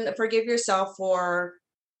 and forgive yourself for,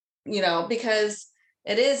 because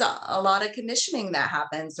it is a lot of conditioning that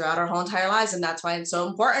happens throughout our whole entire lives. And that's why it's so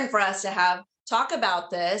important for us to talk about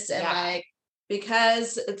this and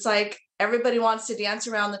because it's like everybody wants to dance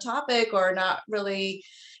around the topic or not really.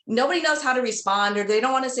 Nobody knows how to respond, or they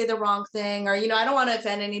don't want to say the wrong thing, or, I don't want to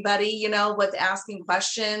offend anybody, with asking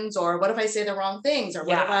questions, or what if I say the wrong things, or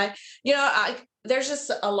what if I, there's just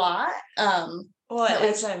a lot.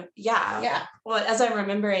 As I'm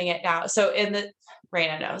remembering it now. So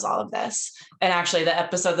Raina knows all of this. And actually the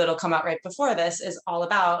episode that'll come out right before this is all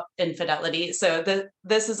about infidelity. So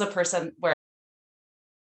this is a person where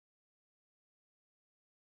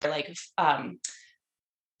like,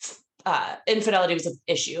 infidelity was an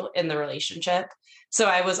issue in the relationship. So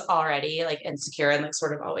I was already like insecure and like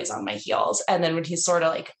sort of always on my heels. And then when he sort of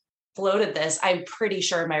like floated this, I'm pretty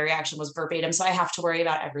sure my reaction was verbatim. So I have to worry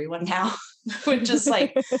about everyone now, which is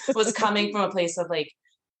like, was coming from a place of like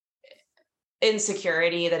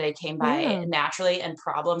insecurity that I came by naturally and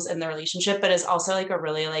problems in the relationship, but is also like a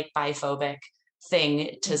really like biphobic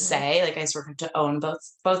thing to say. Like I sort of to own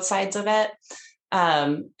both sides of it.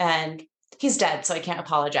 And he's dead, so I can't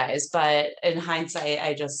apologize. But in hindsight,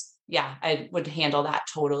 I would handle that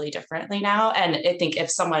totally differently now. And I think if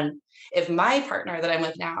my partner that I'm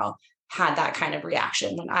with now had that kind of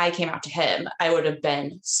reaction when I came out to him, I would have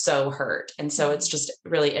been so hurt. And so it's just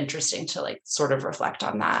really interesting to like sort of reflect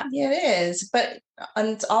on that. Yeah, it is. But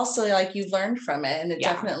it's also like you've learned from it, and it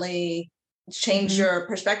definitely changed your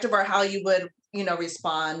perspective or how you would,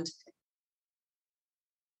 respond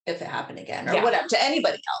if it happened again or whatever to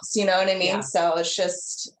anybody else, you know what I mean? Yeah. So it's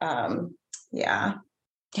just, yeah.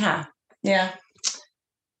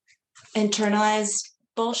 Internalized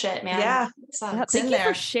bullshit, man. Yeah. Thank you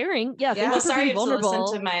for sharing. Thank you Well, for sorry being to vulnerable.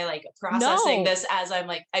 listen to my like processing this as I'm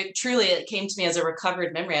like, it came to me as a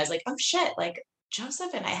recovered memory. I was like, oh shit, like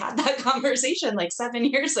Joseph and I had that conversation like 7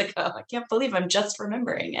 years ago. I can't believe I'm just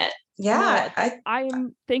remembering it. Yeah.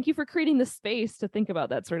 Thank you for creating the space to think about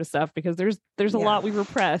that sort of stuff, because there's a lot we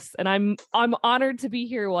repress, and I'm honored to be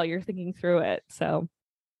here while you're thinking through it. So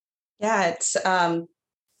yeah, it's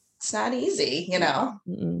not easy, you know.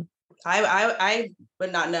 Mm-mm. I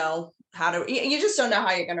would not know how to, you just don't know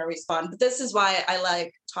how you're going to respond. But this is why I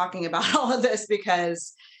like talking about all of this,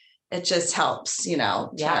 because it just helps, you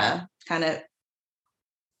know, to kind of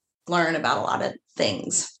learn about a lot of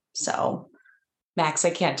things. So Max, I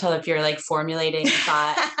can't tell if you're like formulating a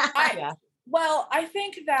thought. Well, I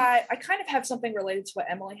think that I kind of have something related to what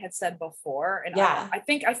Emily had said before. And I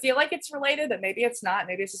feel like it's related, but maybe it's not.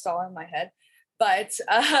 Maybe it's just all in my head. But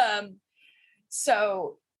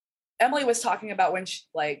so Emily was talking about when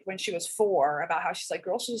she was 4, about how she's like,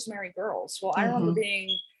 girls should just marry girls. Well, I remember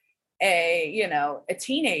being a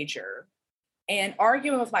teenager and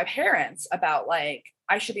arguing with my parents about like,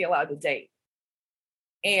 I should be allowed to date.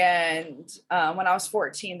 And when I was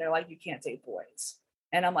 14, they're like, you can't date boys.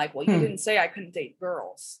 And I'm like, well, you didn't say I couldn't date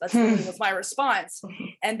girls. That's was my response.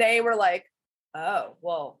 And they were like, oh,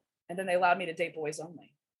 well, and then they allowed me to date boys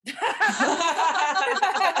only. They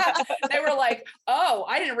were like, oh,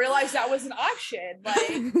 I didn't realize that was an option. Like,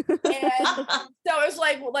 and so it was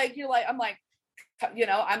like you're like, I'm like, you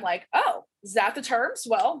know, I'm like, oh, is that the terms?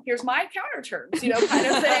 Well, here's my counter terms, you know, kind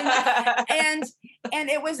of thing. And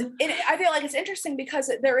I feel like it's interesting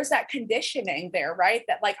because there is that conditioning there, right?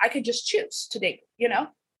 That like, I could just choose to date, you know,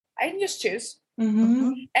 I can just choose.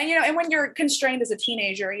 And, you know, and when you're constrained as a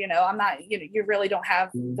teenager, you know, I'm not, you know, you really don't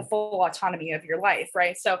have the full autonomy of your life.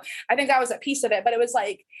 Right. So I think that was a piece of it, but it was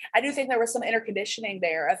like, I do think there was some inner conditioning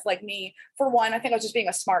there of like me, for one, I think I was just being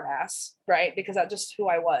a smart ass, right? Because that's just who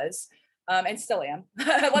I was. And still am.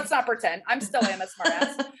 Let's not pretend. I'm still am a smart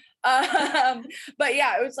ass. But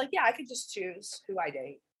yeah, it was like, yeah, I could just choose who I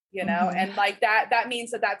date, you know? And like that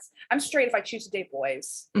means I'm straight if I choose to date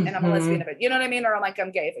boys and I'm a lesbian if it, you know what I mean? Or like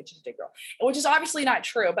I'm gay if I choose to date girl, which is obviously not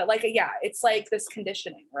true, but like, yeah, it's like this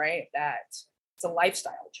conditioning, right? That it's a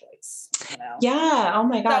lifestyle choice, you know? Yeah. Oh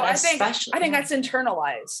my God. So I think that's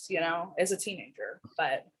internalized, you know, as a teenager,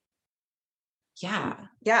 but yeah.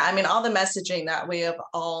 I mean, all the messaging that we have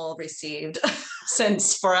all received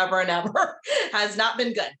since forever and ever has not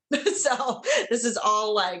been good. So this is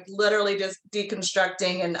all like literally just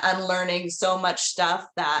deconstructing and unlearning so much stuff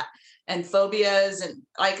and phobias, and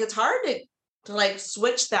like, it's hard to like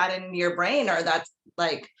switch that in your brain, or that's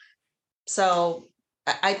like, so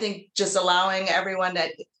I think just allowing everyone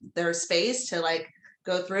their space to like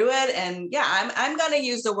go through it. And I'm going to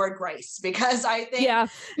use the word grace, because I think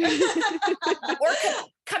or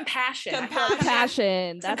compassion.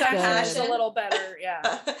 Compassion. That's compassion a little better. Yeah.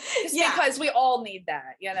 Just because we all need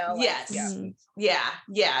that, you know? Like,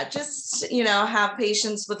 yes. Just, you know, have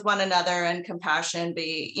patience with one another and compassion.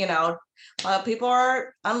 Be, you know, people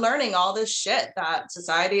are unlearning all this shit that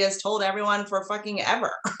society has told everyone for fucking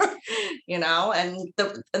ever, you know, and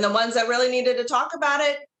the ones that really needed to talk about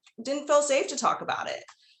it didn't feel safe to talk about it.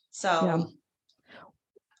 So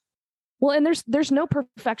well, and there's no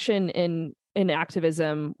perfection in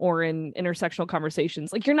activism or in intersectional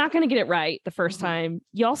conversations. Like, you're not going to get it right the first time.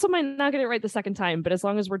 You also might not get it right the second time, but as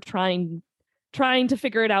long as we're trying to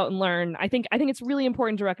figure it out and learn, I think it's really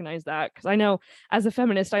important to recognize that, because I know as a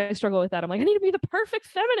feminist I struggle with that. I'm like, I need to be the perfect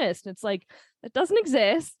feminist. It's like, that doesn't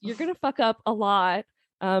exist. You're going to fuck up a lot.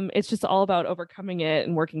 It's just all about overcoming it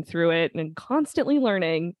and working through it and constantly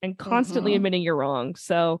learning and constantly admitting you're wrong.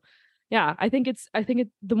 So yeah, I think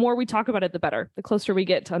the more we talk about it, the better, the closer we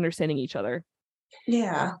get to understanding each other.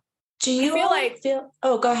 Yeah. Do you feel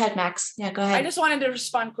oh, go ahead, Max. Yeah, go ahead. I just wanted to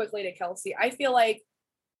respond quickly to Kelsey. I feel like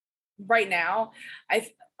right now,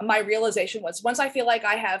 my realization was, once I feel like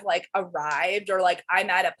I have like arrived, or like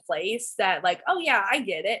I'm at a place that like, oh yeah, I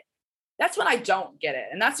get it. That's when I don't get it.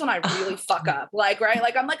 And that's when I really fuck up. Like, right.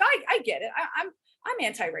 Like, I'm like, I get it. I'm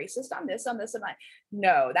anti-racist. I'm this and that.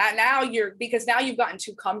 No, because now you've gotten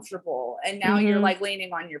too comfortable, and now you're like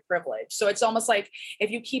leaning on your privilege. So it's almost like,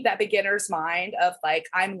 if you keep that beginner's mind of like,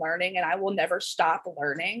 I'm learning and I will never stop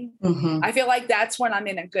learning. I feel like that's when I'm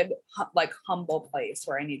in a good, like, humble place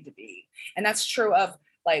where I need to be. And that's true of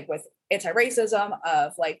like with anti-racism,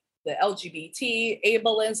 of like the LGBT,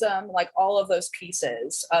 ableism, like all of those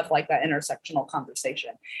pieces of like that intersectional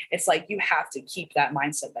conversation. It's like, you have to keep that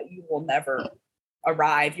mindset that you will never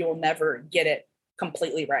arrive. You'll never get it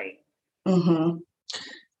completely right. Mm-hmm.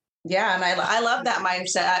 Yeah. And I love that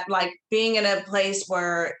mindset, like being in a place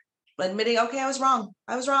where admitting, okay, I was wrong,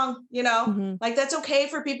 like that's okay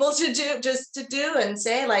for people to do and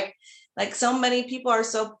say, like so many people are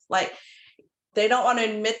so like, they don't want to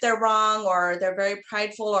admit they're wrong, or they're very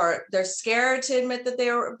prideful, or they're scared to admit that they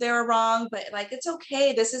were wrong. But like, it's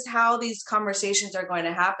okay. This is how these conversations are going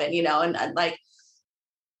to happen,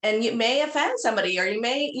 and you may offend somebody, or you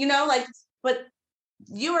may, but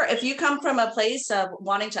if you come from a place of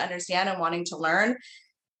wanting to understand and wanting to learn,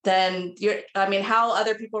 then how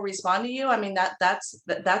other people respond to you,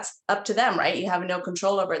 that's up to them, right? You have no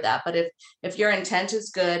control over that. But if your intent is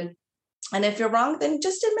good, and if you're wrong, then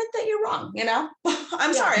just admit that you're wrong,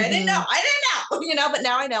 I'm sorry, I didn't know, but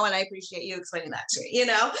now I know, and I appreciate you explaining that to me,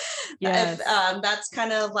 Yes. That's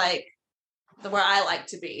kind of like where I like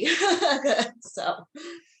to be. So,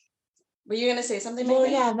 were you going to say something? Well,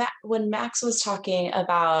 yeah, when Max was talking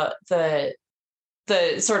about the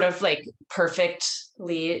sort of like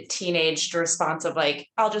perfectly teenaged response of like,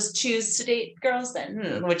 I'll just choose to date girls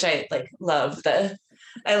then, which I like love the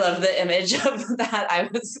image of that. I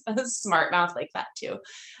was a smart mouth like that too.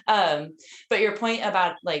 But your point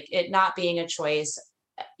about like it not being a choice,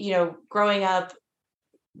 growing up,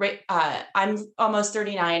 I'm almost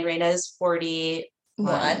 39, Raina is 41. So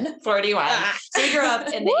we grew up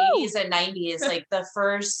in the 80s and 90s, like the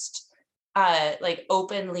first like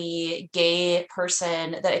openly gay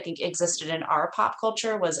person that I think existed in our pop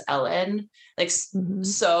culture was Ellen. Like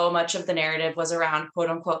so much of the narrative was around quote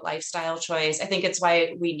unquote lifestyle choice. I think it's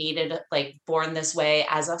why we needed like Born This Way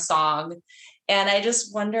as a song. And I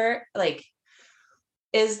just wonder, like,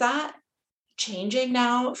 is that changing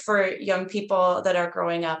now for young people that are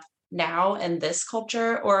growing up now in this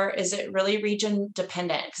culture, or is it really region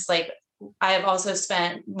dependent? Because like I have also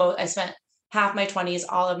spent half my 20s,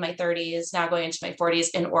 all of my 30s, now going into my 40s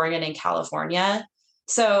in Oregon and California.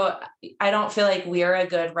 So I don't feel like we're a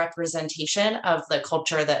good representation of the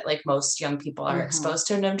culture that like most young people are exposed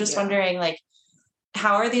to. And I'm just wondering, like,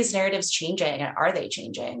 how are these narratives changing, and are they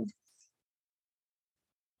changing?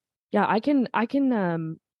 Yeah, I can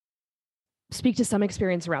speak to some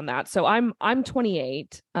experience around that. So I'm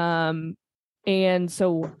 28. And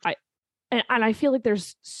so I feel like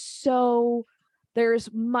there's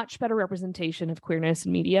much better representation of queerness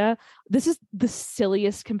in media. This is the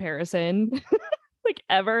silliest comparison like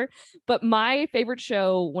ever, but my favorite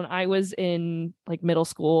show when I was in like middle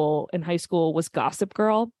school and high school was Gossip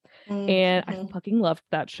Girl. And I fucking loved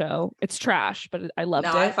that show. It's trash, but I loved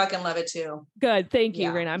it. I fucking love it too. Good. Thank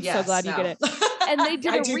you, Raina. I'm so glad you get it. And they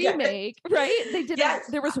did a remake, right? They did.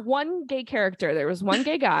 There was one gay character. There was one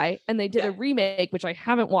gay guy, and they did a remake, which I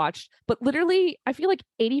haven't watched. But literally, I feel like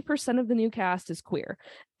 80% of the new cast is queer,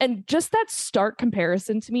 and just that stark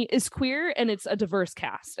comparison to me is queer, and it's a diverse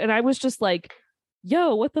cast. And I was just like,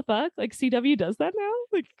 "Yo, what the fuck? Like CW does that now?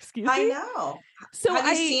 Like, excuse me." I know. So have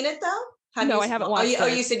you seen it though? I haven't watched it. Oh,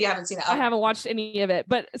 you said you haven't seen it. I haven't watched any of it,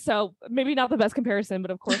 but so maybe not the best comparison, but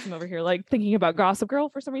of course I'm over here like thinking about Gossip Girl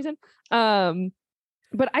for some reason.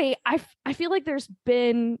 But I feel like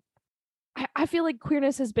I feel like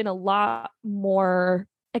queerness has been a lot more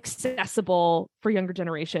accessible for younger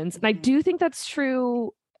generations. And I do think that's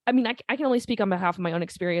true. I mean, I can only speak on behalf of my own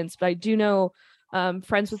experience, but I do know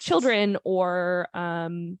friends with children or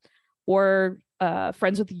friends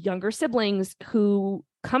with younger siblings who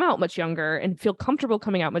come out much younger and feel comfortable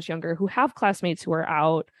coming out much younger, who have classmates who are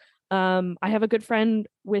out. I have a good friend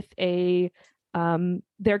with their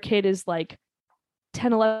kid is like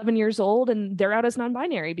 10, 11 years old and they're out as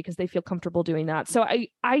non-binary because they feel comfortable doing that. So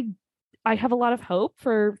I have a lot of hope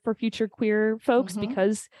for future queer folks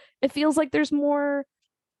because it feels like there's more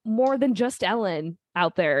than just Ellen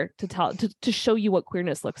out there to show you what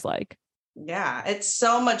queerness looks like. Yeah, it's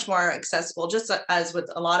so much more accessible, just as with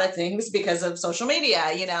a lot of things because of social media,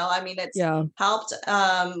 I mean, it's helped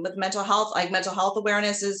with mental health, like mental health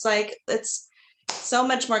awareness is like, it's so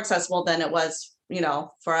much more accessible than it was,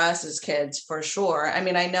 for us as kids, for sure. I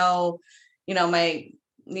mean, I know, my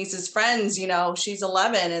niece's friends, she's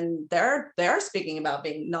 11 and they're speaking about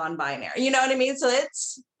being non-binary, you know what I mean? So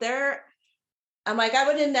I'm like, I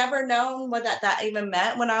would have never known what that even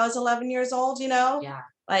meant when I was 11 years old, Yeah.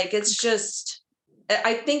 Like, it's just,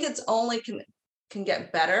 I think it's only can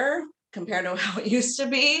get better compared to how it used to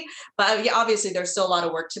be. But yeah, obviously there's still a lot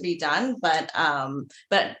of work to be done. But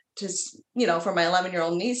just, for my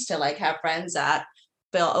 11-year-old niece to like have friends that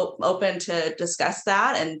feel open to discuss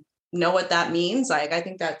that and know what that means. Like, I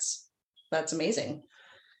think that's amazing.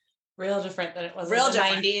 Real different than it was Real in the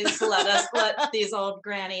different. 90s. Let these old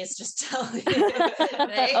grannies just tell you.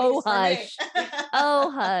 Oh hush.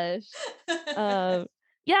 Oh hush.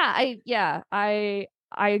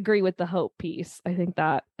 I agree with the hope piece. I think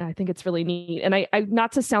it's really neat. And I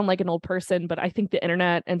not to sound like an old person, but I think the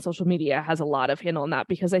internet and social media has a lot of handle on that,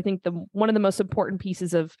 because I think one of the most important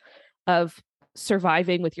pieces of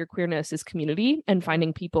surviving with your queerness is community and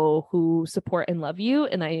finding people who support and love you.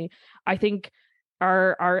 And I think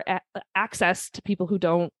our access to people who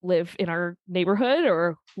don't live in our neighborhood,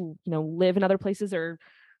 or who, live in other places, or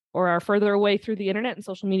are further away through the internet and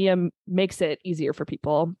social media, makes it easier for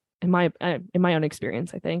people, in my own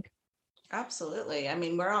experience, I think. Absolutely. I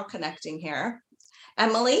mean, we're all connecting here.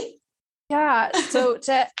 Emily? Yeah. So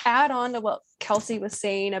to add on to what Kelsey was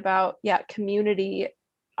saying about, community,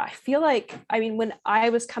 I feel like, when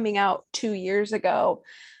I was coming out 2 years ago,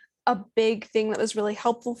 a big thing that was really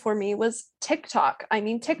helpful for me was TikTok.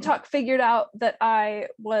 TikTok figured out that I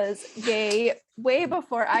was gay way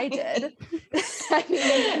before I did.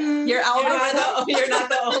 Your algorithm, you're not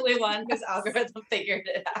the only one whose algorithm figured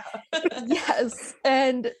it out. Yes.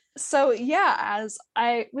 And so, as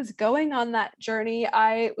I was going on that journey,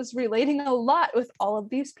 I was relating a lot with all of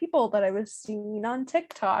these people that I was seeing on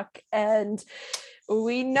TikTok. And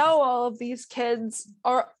we know all of these kids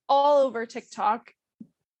are all over TikTok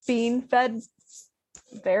being fed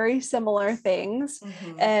very similar things,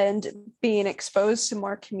 and being exposed to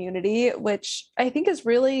more community, which I think is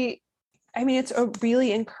really, it's a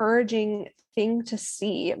really encouraging thing to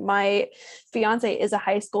see. My fiance is a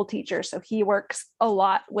high school teacher, so he works a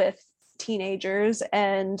lot with teenagers,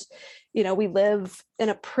 and, we live in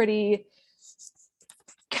a pretty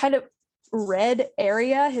kind of red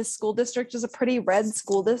area. His school district is a pretty red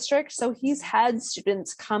school district. So he's had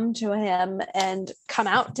students come to him and come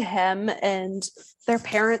out to him, and their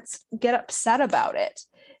parents get upset about it.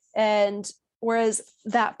 And whereas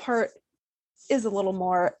that part is a little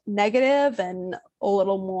more negative and a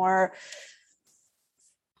little more,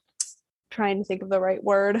 trying to think of the right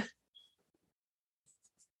word,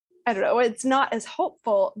 I don't know, it's not as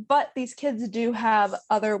hopeful, but these kids do have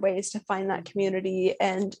other ways to find that community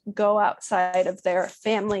and go outside of their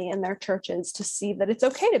family and their churches to see that it's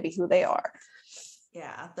okay to be who they are.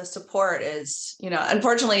 Yeah, the support is,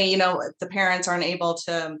 unfortunately, the parents aren't able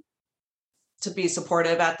to be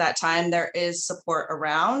supportive at that time. There is support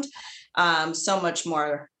around, so much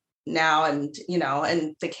more now, and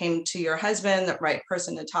they came to your husband, the right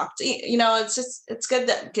person to talk to. It's good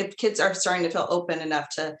that kids are starting to feel open enough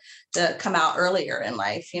to come out earlier in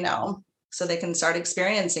life, so they can start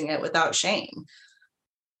experiencing it without shame.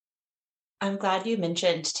 I'm glad you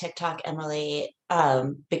mentioned TikTok, Emily,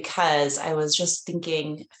 because I was just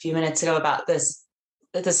thinking a few minutes ago about this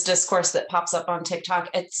discourse that pops up on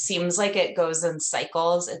TikTok. It seems like it goes in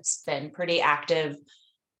cycles. It's been pretty active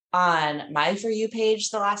on my For You page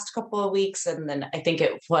the last couple of weeks, and then I think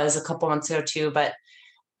it was a couple months ago too, but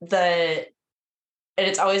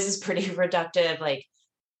it's always this pretty reductive, like,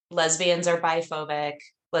 lesbians are biphobic,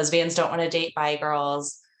 lesbians don't want to date bi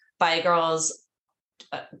girls,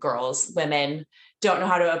 women don't know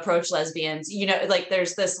how to approach lesbians, like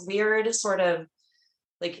there's this weird sort of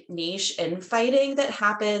like niche infighting that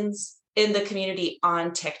happens in the community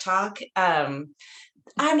on TikTok.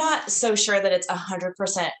 I'm not so sure that it's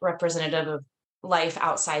 100% representative of life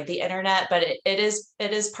outside the internet, but it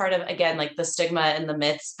is part of, again, like the stigma and the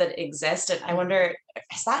myths that exist. And I wonder,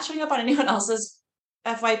 is that showing up on anyone else's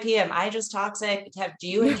FYP? Am I just toxic? Do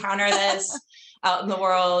you encounter this out in the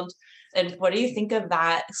world? And what do you think of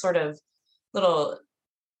that sort of little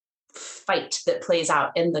fight that plays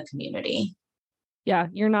out in the community? Yeah,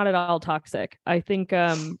 you're not at all toxic. I think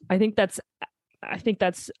that's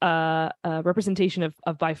a representation of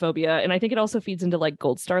biphobia. And I think it also feeds into like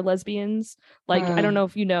Gold Star lesbians. Like, I don't know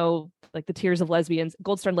if you know, like the tiers of lesbians.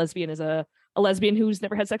 Gold Star lesbian is a lesbian who's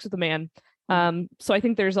never had sex with a man. So I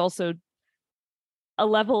think there's also a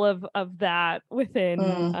level of that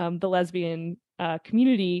within the lesbian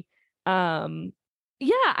community. I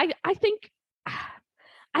think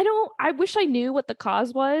I wish I knew what the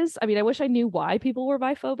cause was. I mean, I wish I knew why people were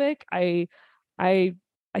biphobic.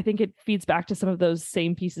 I think it feeds back to some of those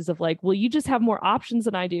same pieces of like, well, you just have more options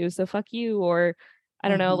than I do, so fuck you. Or I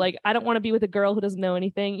don't know, like, I don't want to be with a girl who doesn't know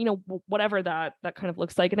anything, whatever that kind of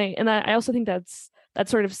looks like. And I also think that's that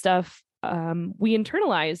sort of stuff we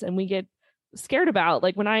internalize and we get scared about.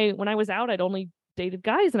 Like when I was out, I'd only dated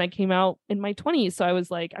guys, and I came out in my 20s. So I was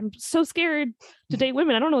like, I'm so scared to date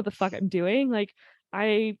women. I don't know what the fuck I'm doing. Like,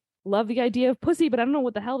 I love the idea of pussy, but I don't know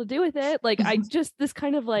what the hell to do with it. Like, I just, this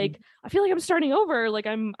kind of like, I feel like I'm starting over. Like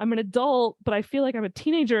I'm an adult, but I feel like I'm a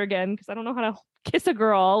teenager again, because I don't know how to kiss a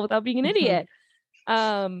girl without being an idiot.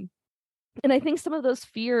 And I think some of those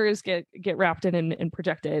fears get wrapped in and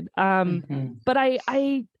projected. But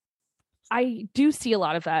I do see a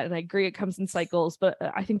lot of that, and I agree it comes in cycles. But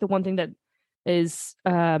I think the one thing that is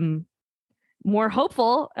more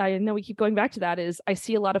hopeful, I know we keep going back to that, is I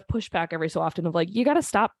see a lot of pushback every so often of like, you got to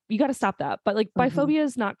stop that. But like biphobia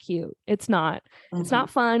is not cute. It's not. It's not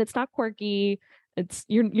fun. It's not quirky. It's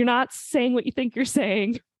you're not saying what you think you're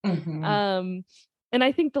saying. And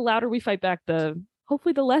I think the louder we fight back,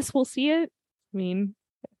 hopefully the less we'll see it. I mean,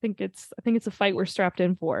 I think it's a fight we're strapped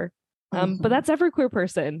in for. But that's every queer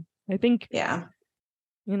person. I think,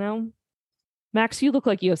 you know, Max, you look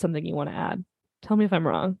like you have something you want to add. Tell me if I'm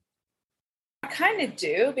wrong. I kind of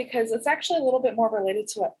do, because it's actually a little bit more related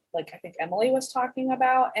to what, like, I think Emily was talking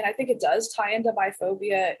about. And I think it does tie into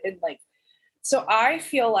biphobia. And like, so I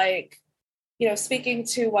feel like, you know, speaking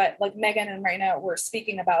to what like Megan and right now we're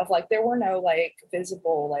speaking about, of like, there were no like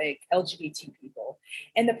visible like LGBT people.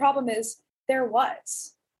 And the problem is there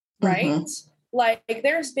was, right? Like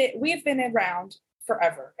we've been around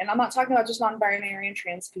forever. And I'm not talking about just non-binary and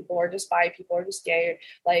trans people or just bi people or just gay.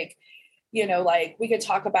 Like, you know, like we could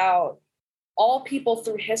talk about all people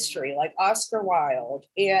through history, like Oscar Wilde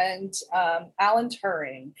and Alan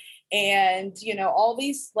Turing and, you know, all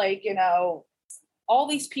these like, you know, all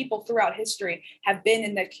these people throughout history have been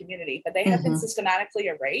in the community, but they have been systematically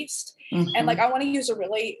erased. And like, I want to use a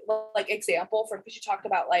really like example from, because you talked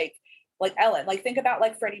about like Ellen, like think about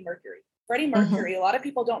like Freddie Mercury. Freddie Mercury, a lot of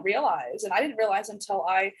people don't realize, and I didn't realize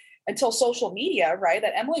until social media, right,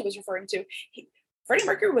 that Emily was referring to, Freddie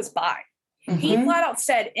Mercury was bi. He flat out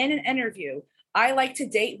said in an interview, I like to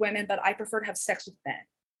date women, but I prefer to have sex with men.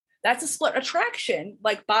 That's a split attraction,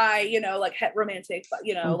 like bi, you know, like romantic,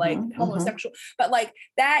 you know, like homosexual, but like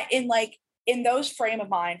that in those frame of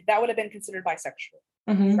mind, that would have been considered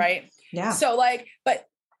bisexual, right? Yeah. So like, but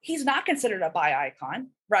he's not considered a bi icon,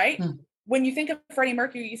 right? When you think of Freddie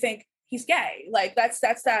Mercury, you think he's gay. Like that's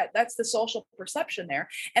the social perception there.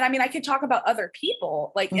 And I mean, I could talk about other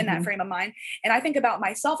people like in that frame of mind. And I think about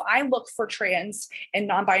myself, I look for trans and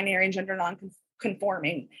non-binary and gender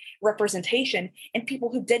non-conforming representation in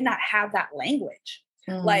people who did not have that language.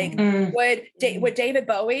 Like would David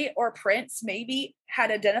Bowie or Prince maybe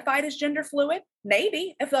had identified as gender fluid?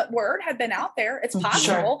 Maybe if that word had been out there, it's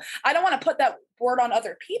possible. Sure. I don't want to put that word on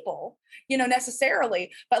other people, you know,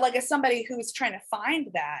 necessarily, but like as somebody who's trying to find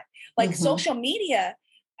that, like social media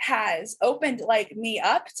has opened like me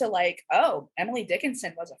up to like, oh, Emily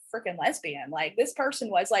Dickinson was a freaking lesbian. Like this person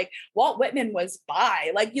was like, Walt Whitman was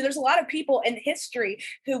bi. Like there's a lot of people in history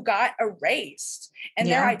who got erased and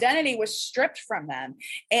their identity was stripped from them.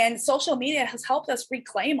 And social media has helped us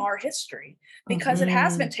reclaim our history because it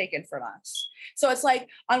has been taken from us. So it's like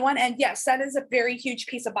on one end, yes, that is a very huge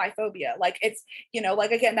piece of biphobia. Like it's, you know, like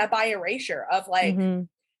again, that bi erasure of like,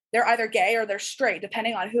 they're either gay or they're straight,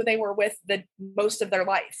 depending on who they were with the most of their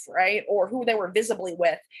life, right? Or who they were visibly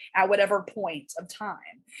with at whatever point of time,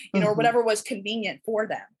 you know, or whatever was convenient for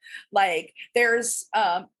them. Like there's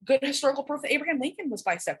good historical proof that Abraham Lincoln was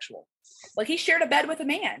bisexual. Like he shared a bed with a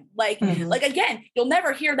man. Like, like again, you'll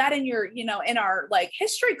never hear that in your, you know, in our like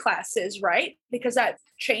history classes, right? Because that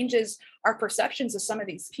changes our perceptions of some of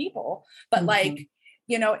these people. But like,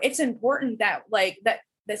 you know, it's important that like that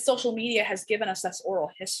social media has given us this oral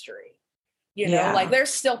history, you know, like there's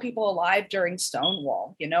still people alive during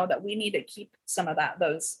Stonewall, you know, that we need to keep some of that,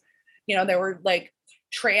 those, you know, there were like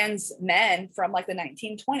trans men from like the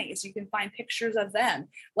 1920s. You can find pictures of them.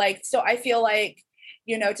 Like, so I feel like,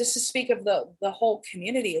 you know, just to speak of the whole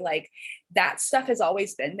community, like that stuff has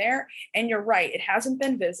always been there. And you're right. It hasn't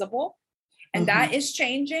been visible and that is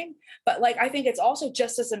changing. But like, I think it's also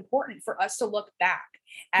just as important for us to look back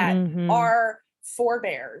at our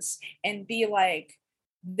forebears and be like,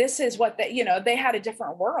 this is what they, you know, they had a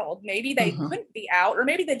different world. Maybe they couldn't be out, or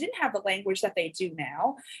maybe they didn't have the language that they do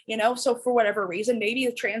now, you know? So for whatever reason, maybe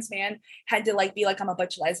a trans man had to like, be like, I'm a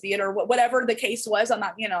butch lesbian or whatever the case was. I'm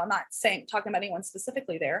not, you know, I'm not talking about anyone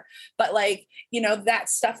specifically there, but like, you know, that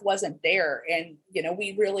stuff wasn't there. And, you know,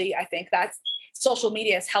 we really, I think that's, social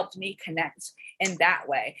media has helped me connect in that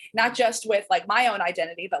way, not just with like my own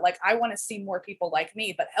identity, but like, I want to see more people like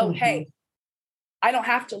me, but hey, I don't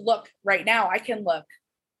have to look right now. I can look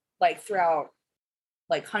like throughout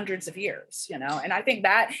like hundreds of years, you know? And I think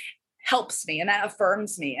that helps me and that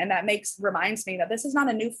affirms me. And that reminds me that this is not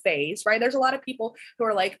a new phase, right? There's a lot of people who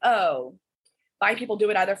are like, oh, bi people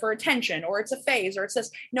do it either for attention or it's a phase or it's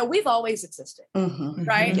this, no, we've always existed.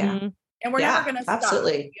 Right. Yeah. And we're never going to stop,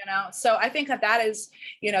 absolutely. You know? So I think that is,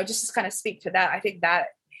 you know, just to kind of speak to that, I think that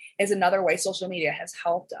is another way social media has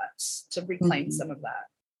helped us to reclaim some of that.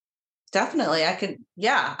 definitely. I could,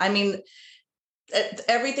 yeah. I mean,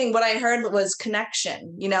 everything, what I heard was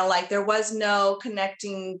connection, like there was no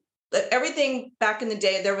connecting. Everything back in the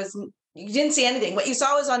day, you didn't see anything. What you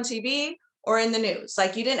saw was on TV or in the news.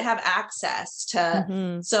 Like you didn't have access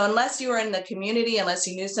to, so unless you were in the community, unless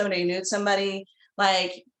you knew somebody,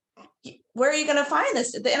 like, where are you going to find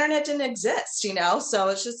this? The internet didn't exist, so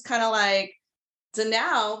it's just kind of like, so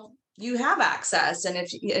now you have access. And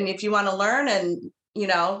if you want to learn and,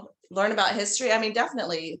 learn about history, I mean,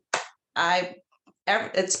 definitely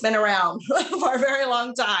it's been around for a very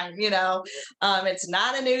long time, it's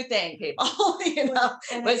not a new thing, people,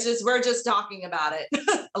 it's just, we're just talking about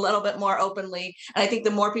it a little bit more openly. And I think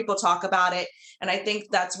the more people talk about it, and I think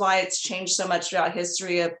that's why it's changed so much throughout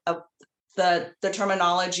history of the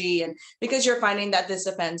terminology, and because you're finding that this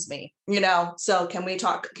offends me, so can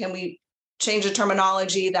we change the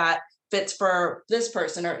terminology that fits for this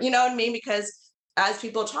person, or, what I mean? Because as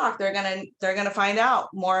people talk, they're gonna find out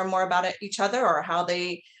more and more about each other, or how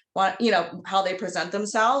they want, how they present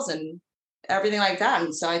themselves and everything like that.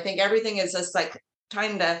 And so I think everything is just like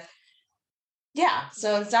trying to,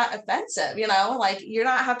 so it's not offensive, like you're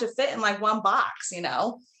not have to fit in like one box,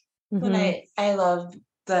 But I love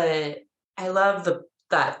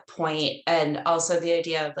that point, and also the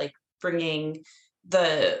idea of like bringing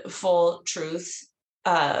the full truth,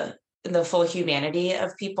 the full humanity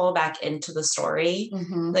of people back into the story,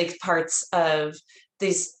 like parts of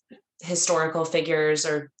these historical figures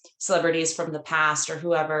or celebrities from the past or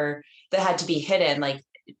whoever that had to be hidden, like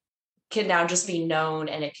can now just be known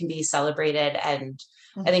and it can be celebrated. And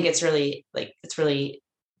I think it's really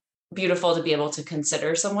beautiful to be able to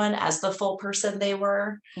consider someone as the full person they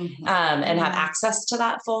were, and have access to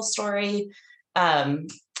that full story.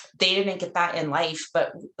 They didn't get that in life,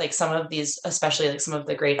 but like some of these, especially like some of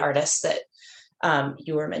the great artists that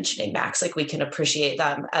you were mentioning, Max, like we can appreciate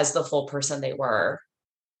them as the full person they were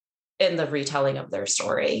in the retelling of their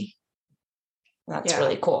story. That's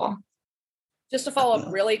really cool. Just to follow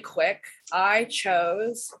up really quick, I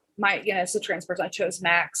chose it's a trans person. I chose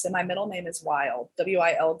Max, and my middle name is Wilde,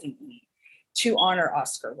 Wilde, to honor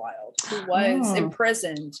Oscar Wilde, who was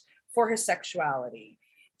imprisoned for his sexuality.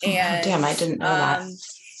 And damn, I didn't know that.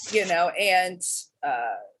 And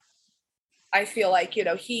I feel like,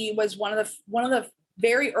 he was one of the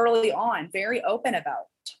very early on, very open about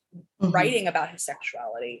writing about his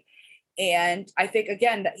sexuality. And I think,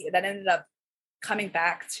 again, that ended up coming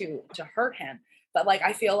back to hurt him. But like,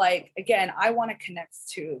 I feel like, again, I want to connect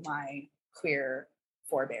to my queer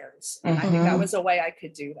forebears. And I think that was a way I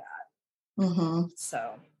could do that.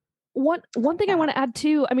 So one thing I want to add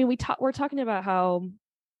too, I mean, we're talking about how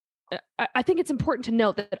I think it's important to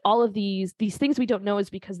note that all of these things we don't know is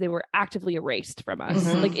because they were actively erased from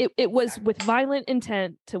us. Like it was with violent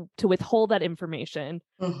intent to withhold that information.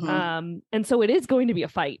 And so it is going to be a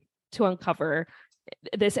fight to uncover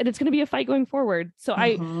this, and it's going to be a fight going forward. So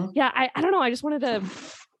I don't know. I just wanted to,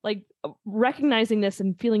 like, recognizing this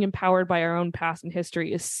and feeling empowered by our own past and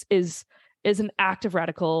history is an act of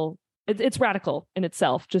radical. It's radical in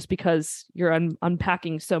itself, just because you're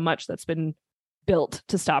unpacking so much that's been built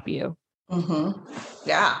to stop you.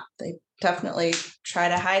 Yeah, they definitely try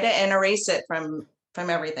to hide it and erase it from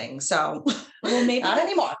everything. So, well, maybe not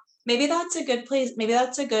anymore. Maybe that's a good place. Maybe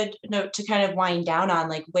that's a good note to kind of wind down on.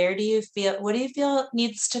 Like, what do you feel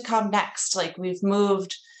needs to come next? Like, we've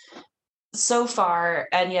moved so far,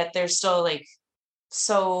 and yet there's still like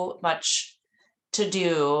so much to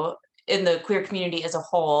do in the queer community as a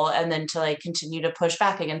whole, and then to like continue to push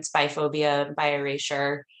back against biphobia and bi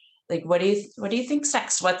erasure. Like, what do you think's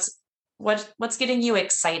next? What's getting you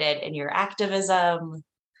excited in your activism?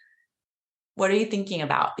 What are you thinking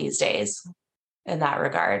about these days in that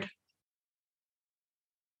regard?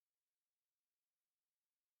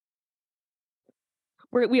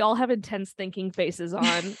 We all have intense thinking faces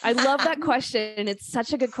on. I love that question. It's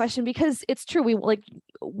such a good question, because it's true. We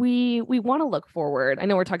want to look forward. I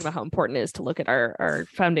know we're talking about how important it is to look at our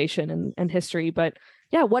foundation and history, but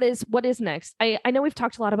yeah, what is next? I know we've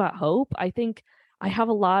talked a lot about hope. I think I have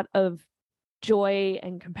a lot of joy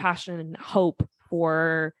and compassion and hope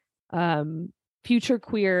for future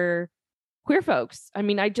queer folks. I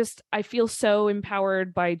mean, I feel so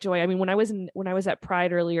empowered by joy. I mean, when I was at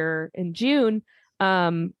Pride earlier in June,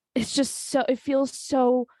 it feels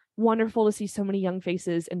so wonderful to see so many young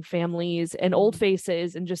faces and families and old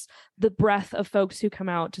faces, and just the breadth of folks who come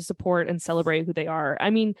out to support and celebrate who they are.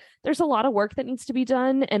 I mean, there's a lot of work that needs to be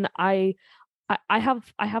done, and I I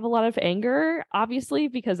have a lot of anger, obviously,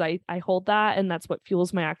 because I hold that, and that's what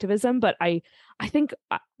fuels my activism. But I think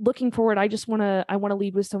looking forward, I want to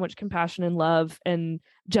lead with so much compassion and love and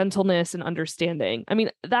gentleness and understanding. I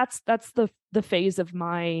mean, that's the phase of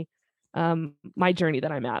my my journey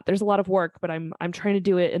that I'm at. There's a lot of work, but I'm trying to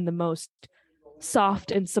do it in the most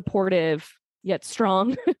soft and supportive yet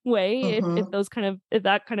strong way. If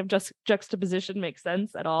that kind of just juxtaposition makes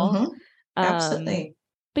sense at all. Absolutely.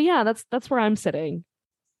 But yeah, that's where I'm sitting.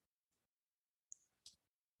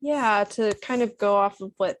 Yeah, to kind of go off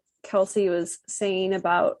of what Kelsey was saying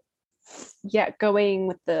about going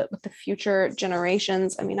with the future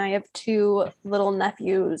generations. I mean, I have two little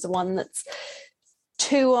nephews, one that's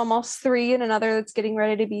 2, almost 3, and another that's getting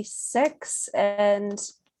ready to be 6. And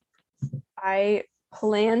I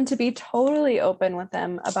plan to be totally open with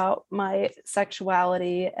them about my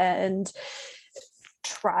sexuality and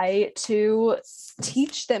try to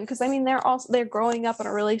teach them, because I mean they're growing up in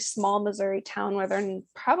a really small Missouri town where they're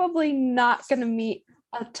probably not going to meet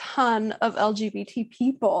a ton of LGBT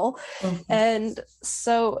people. And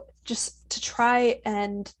so just to try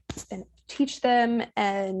and teach them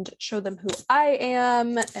and show them who I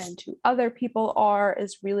am and who other people are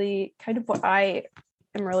is really kind of what I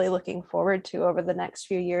am really looking forward to over the next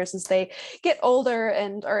few years as they get older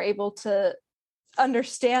and are able to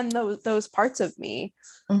understand those parts of me.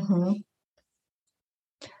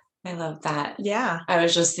 I love that. Yeah. I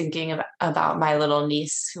was just thinking about my little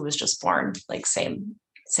niece who was just born, like same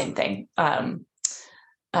thing.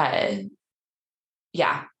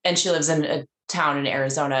 Yeah. And she lives in a town in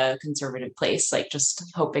Arizona, a conservative place, like just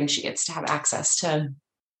hoping she gets to have access to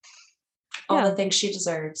all the things she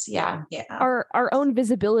deserves. Yeah. Yeah. Our own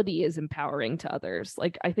visibility is empowering to others.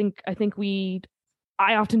 Like I think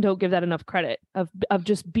I often don't give that enough credit of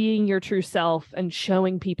just being your true self and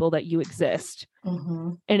showing people that you exist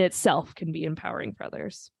in itself can be empowering for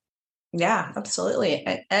others. Yeah, absolutely.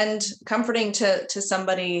 And comforting to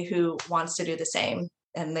somebody who wants to do the same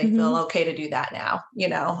and they feel okay to do that now.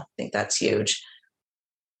 I think that's huge.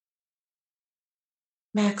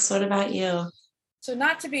 Max, what about you? So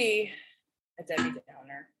not to be a Debbie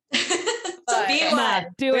Downer. So be one.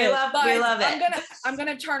 Do it. We love it. I'm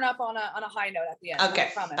gonna turn up on a high note at the end. Okay. I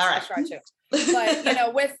promise. All right. I'll try to.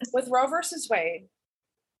 But with Roe versus Wade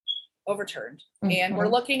overturned, and we're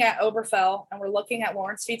looking at Obergefell and we're looking at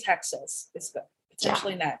Lawrence v. Texas is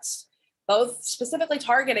potentially next, both specifically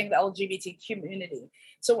targeting the LGBT community.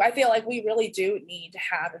 So I feel like we really do need to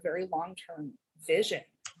have a very long-term vision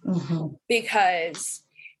because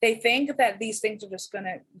they think that these things are just going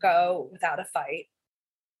to go without a fight.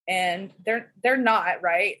 And they're not,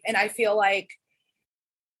 right? And I feel like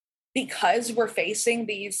because we're facing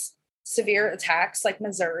these severe attacks, like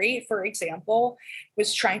Missouri, for example,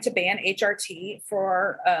 was trying to ban HRT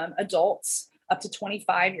for adults up to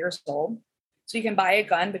 25 years old. So you can buy a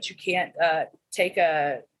gun, but you can't take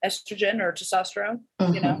a estrogen or testosterone,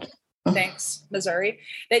 Thanks, Missouri.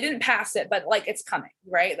 They didn't pass it, but like it's coming,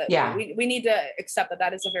 right? We need to accept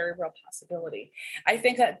that is a very real possibility. I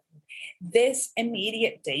think that this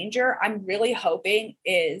immediate danger, I'm really hoping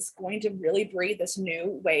is going to really breed this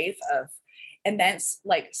new wave of immense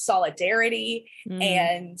like solidarity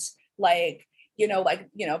and bi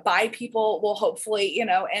people will hopefully,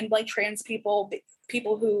 and like trans people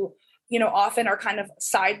who, often are kind of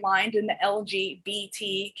sidelined in the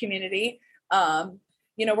LGBT community.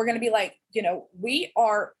 We're going to be like, we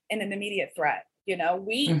are in an immediate threat.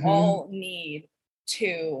 We all need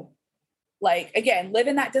to, like, again, live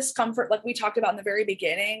in that discomfort, like we talked about in the very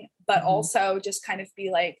beginning, but also just kind of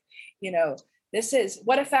be like, this is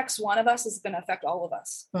what affects one of us is going to affect all of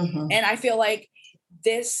us. And I feel like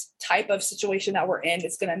this type of situation that we're in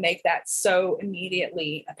is going to make that so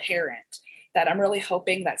immediately apparent that I'm really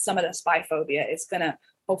hoping that some of this biphobia is going to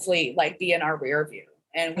hopefully like be in our rear view.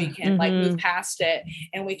 And we can like move past it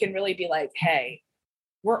and we can really be like, hey,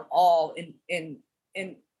 we're all in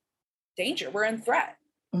danger. We're in threat,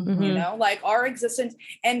 like our existence.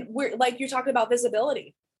 And we're like, you talked about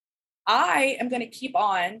visibility. I am going to keep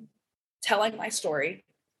on telling my story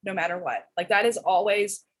no matter what. Like that is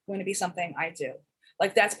always going to be something I do.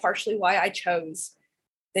 Like that's partially why I chose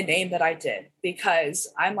the name that I did,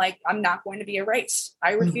 because I'm like, I'm not going to be erased.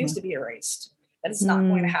 I refuse to be erased. That is not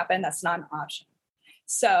going to happen. That's not an option.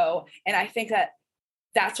 So, and I think that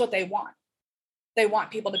that's what they want. They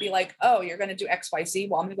want people to be like, oh, you're going to do X, Y, Z.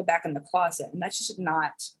 Well, I'm going to go back in the closet. And that's just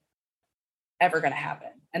not ever going to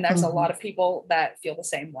happen. And there's a lot of people that feel the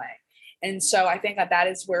same way. And so I think that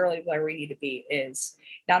is where we need to be, is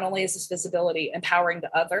not only is this visibility empowering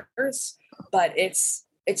the others, but it's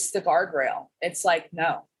the guardrail. It's like,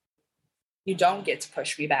 no, You don't get to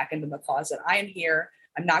push me back into the closet. I am here.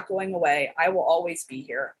 I'm not going away. I will always be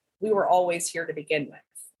here. We were always here to begin with,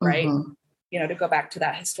 right? You know, to go back to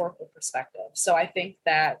that historical perspective. So I think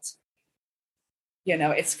that, you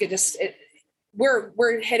know, it's just,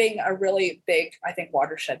 we're hitting a really big, I think,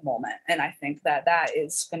 watershed moment. And I think that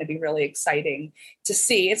is going to be really exciting to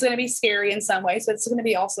see. It's going to be scary in some ways, but it's going to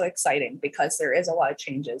be also exciting because there is a lot of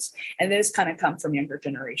changes, and this kind of come from younger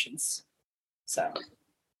generations. So,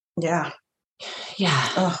 yeah.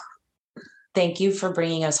 Oh, thank you for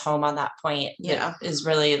bringing us home on that point. Yeah. It is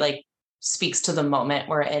really like speaks to the moment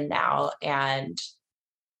we're in now. And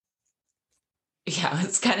yeah,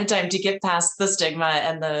 it's kind of time to get past the stigma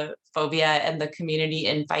and the phobia and the community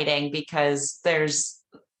infighting, because there's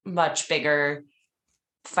much bigger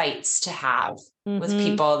fights to have with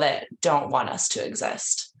people that don't want us to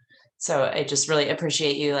exist. So I just really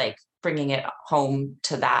appreciate you like bringing it home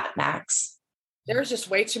to that, Max. There's just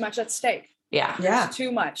way too much at stake. Yeah. There's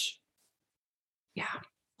too much. Yeah,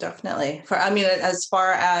 definitely. I mean, as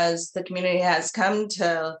far as the community has come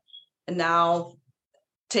to now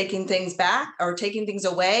taking things back or taking things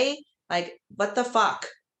away, like, what the fuck?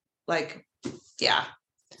 Like, yeah.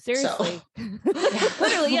 Seriously. So.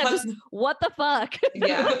 Literally, yeah, just what the fuck?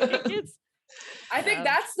 Yeah. I think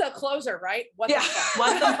that's the closer, right? What the fuck?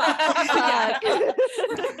 What the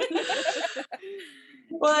fuck?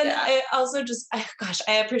 Well, and I also just,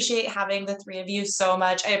 I appreciate having the three of you so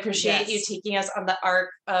much. I appreciate you taking us on the arc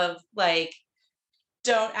of like,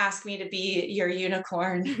 don't ask me to be your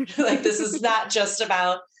unicorn. Like, this is not just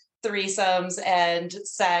about threesomes and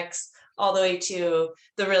sex, all the way to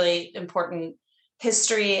the really important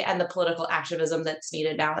history and the political activism that's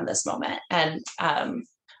needed now in this moment. And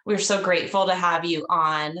we're so grateful to have you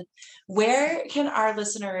on. Where can our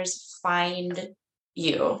listeners find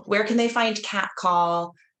you? Where can they find Cat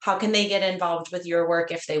Call? How can they get involved with your work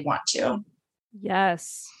if they want to?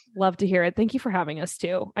 Yes. Love to hear it. Thank you for having us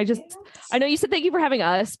too. I know you said thank you for having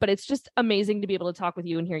us, but it's just amazing to be able to talk with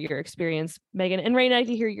you and hear your experience, Megan, and Reina,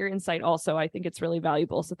 to hear your insight also. I think it's really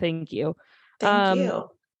valuable. So thank you. Thank you.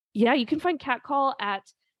 Yeah, you can find Cat Call at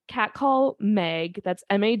Cat Call Mag. That's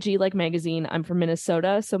MAG like magazine. I'm from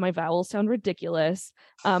Minnesota, so my vowels sound ridiculous.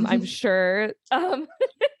 I'm sure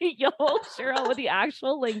you'll share out what the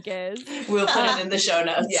actual link is. We'll put it in the show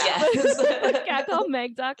notes. Yes.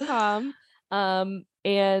 catcallmag.com.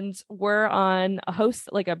 And we're on a host,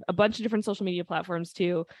 like a bunch of different social media platforms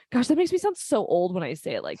too. Gosh, that makes me sound so old when I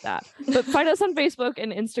say it like that. But find us on Facebook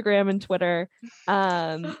and Instagram and Twitter.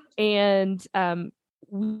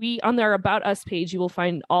 We on our About Us page, you will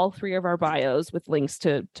find all three of our bios with links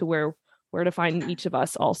to where to find each of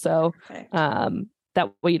us also.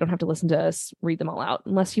 That way you don't have to listen to us read them all out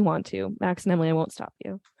unless you want to. Max and Emily, I won't stop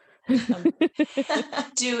you.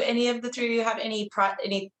 Do any of the three of you have any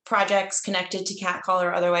projects connected to Cat Call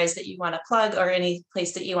or otherwise that you want to plug, or any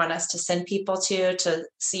place that you want us to send people to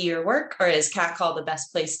see your work? Or is Cat Call the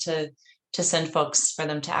best place to send folks for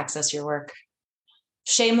them to access your work?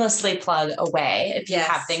 Shamelessly plug away if you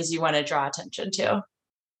have things you want to draw attention to.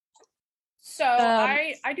 So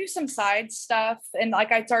I do some side stuff, and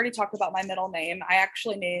like I already talked about my middle name. I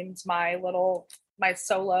actually named my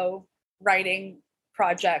solo writing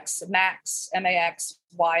projects Max, MAX,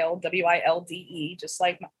 Wilde, WILDE, just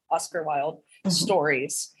like Oscar Wilde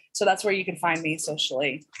stories. So that's where you can find me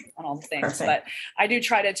socially on all the things. Perfect. But I do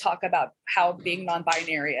try to talk about how being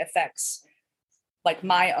non-binary affects like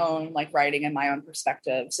my own like writing and my own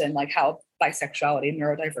perspectives, and like how bisexuality and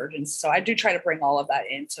neurodivergence. So I do try to bring all of that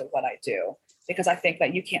into what I do, because I think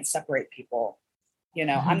that you can't separate people. You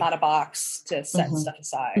know, I'm not a box to set stuff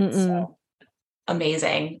aside. So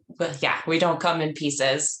amazing. But yeah, we don't come in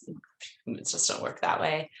pieces. It just don't work that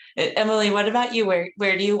way. Emily, what about you? Where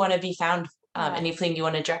do you want to be found? Anything you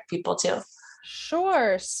want to direct people to?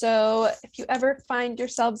 Sure. So if you ever find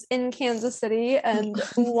yourselves in Kansas City and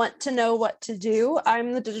want to know what to do,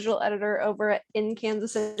 I'm the digital editor over at In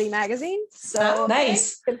Kansas City magazine. So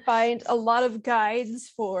nice. You can find a lot of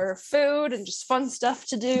guides for food and just fun stuff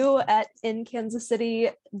to do at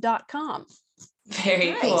inkansascity.com.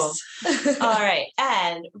 Very cool. All right.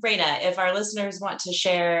 And Reina, if our listeners want to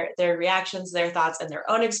share their reactions, their thoughts, and their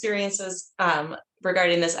own experiences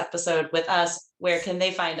regarding this episode with us, where can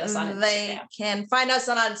they find us on Instagram? They can find us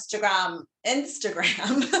on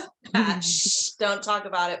Instagram at Don't Talk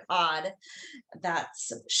About It Pod.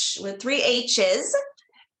 That's with 3 H's.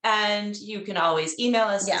 And you can always email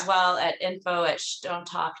us as well at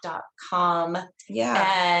info@shdonttalk.com.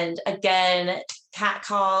 Yeah. And again, Cat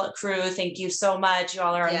Call crew, thank you so much. You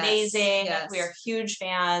all are amazing. Yes. We are huge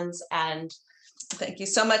fans. And thank you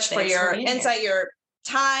so much for your insight, your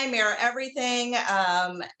time. You're everything.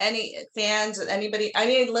 Any fans, anybody,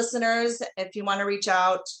 any listeners, if you want to reach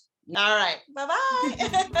out. All right.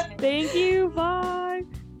 Bye-bye. Thank you. Bye.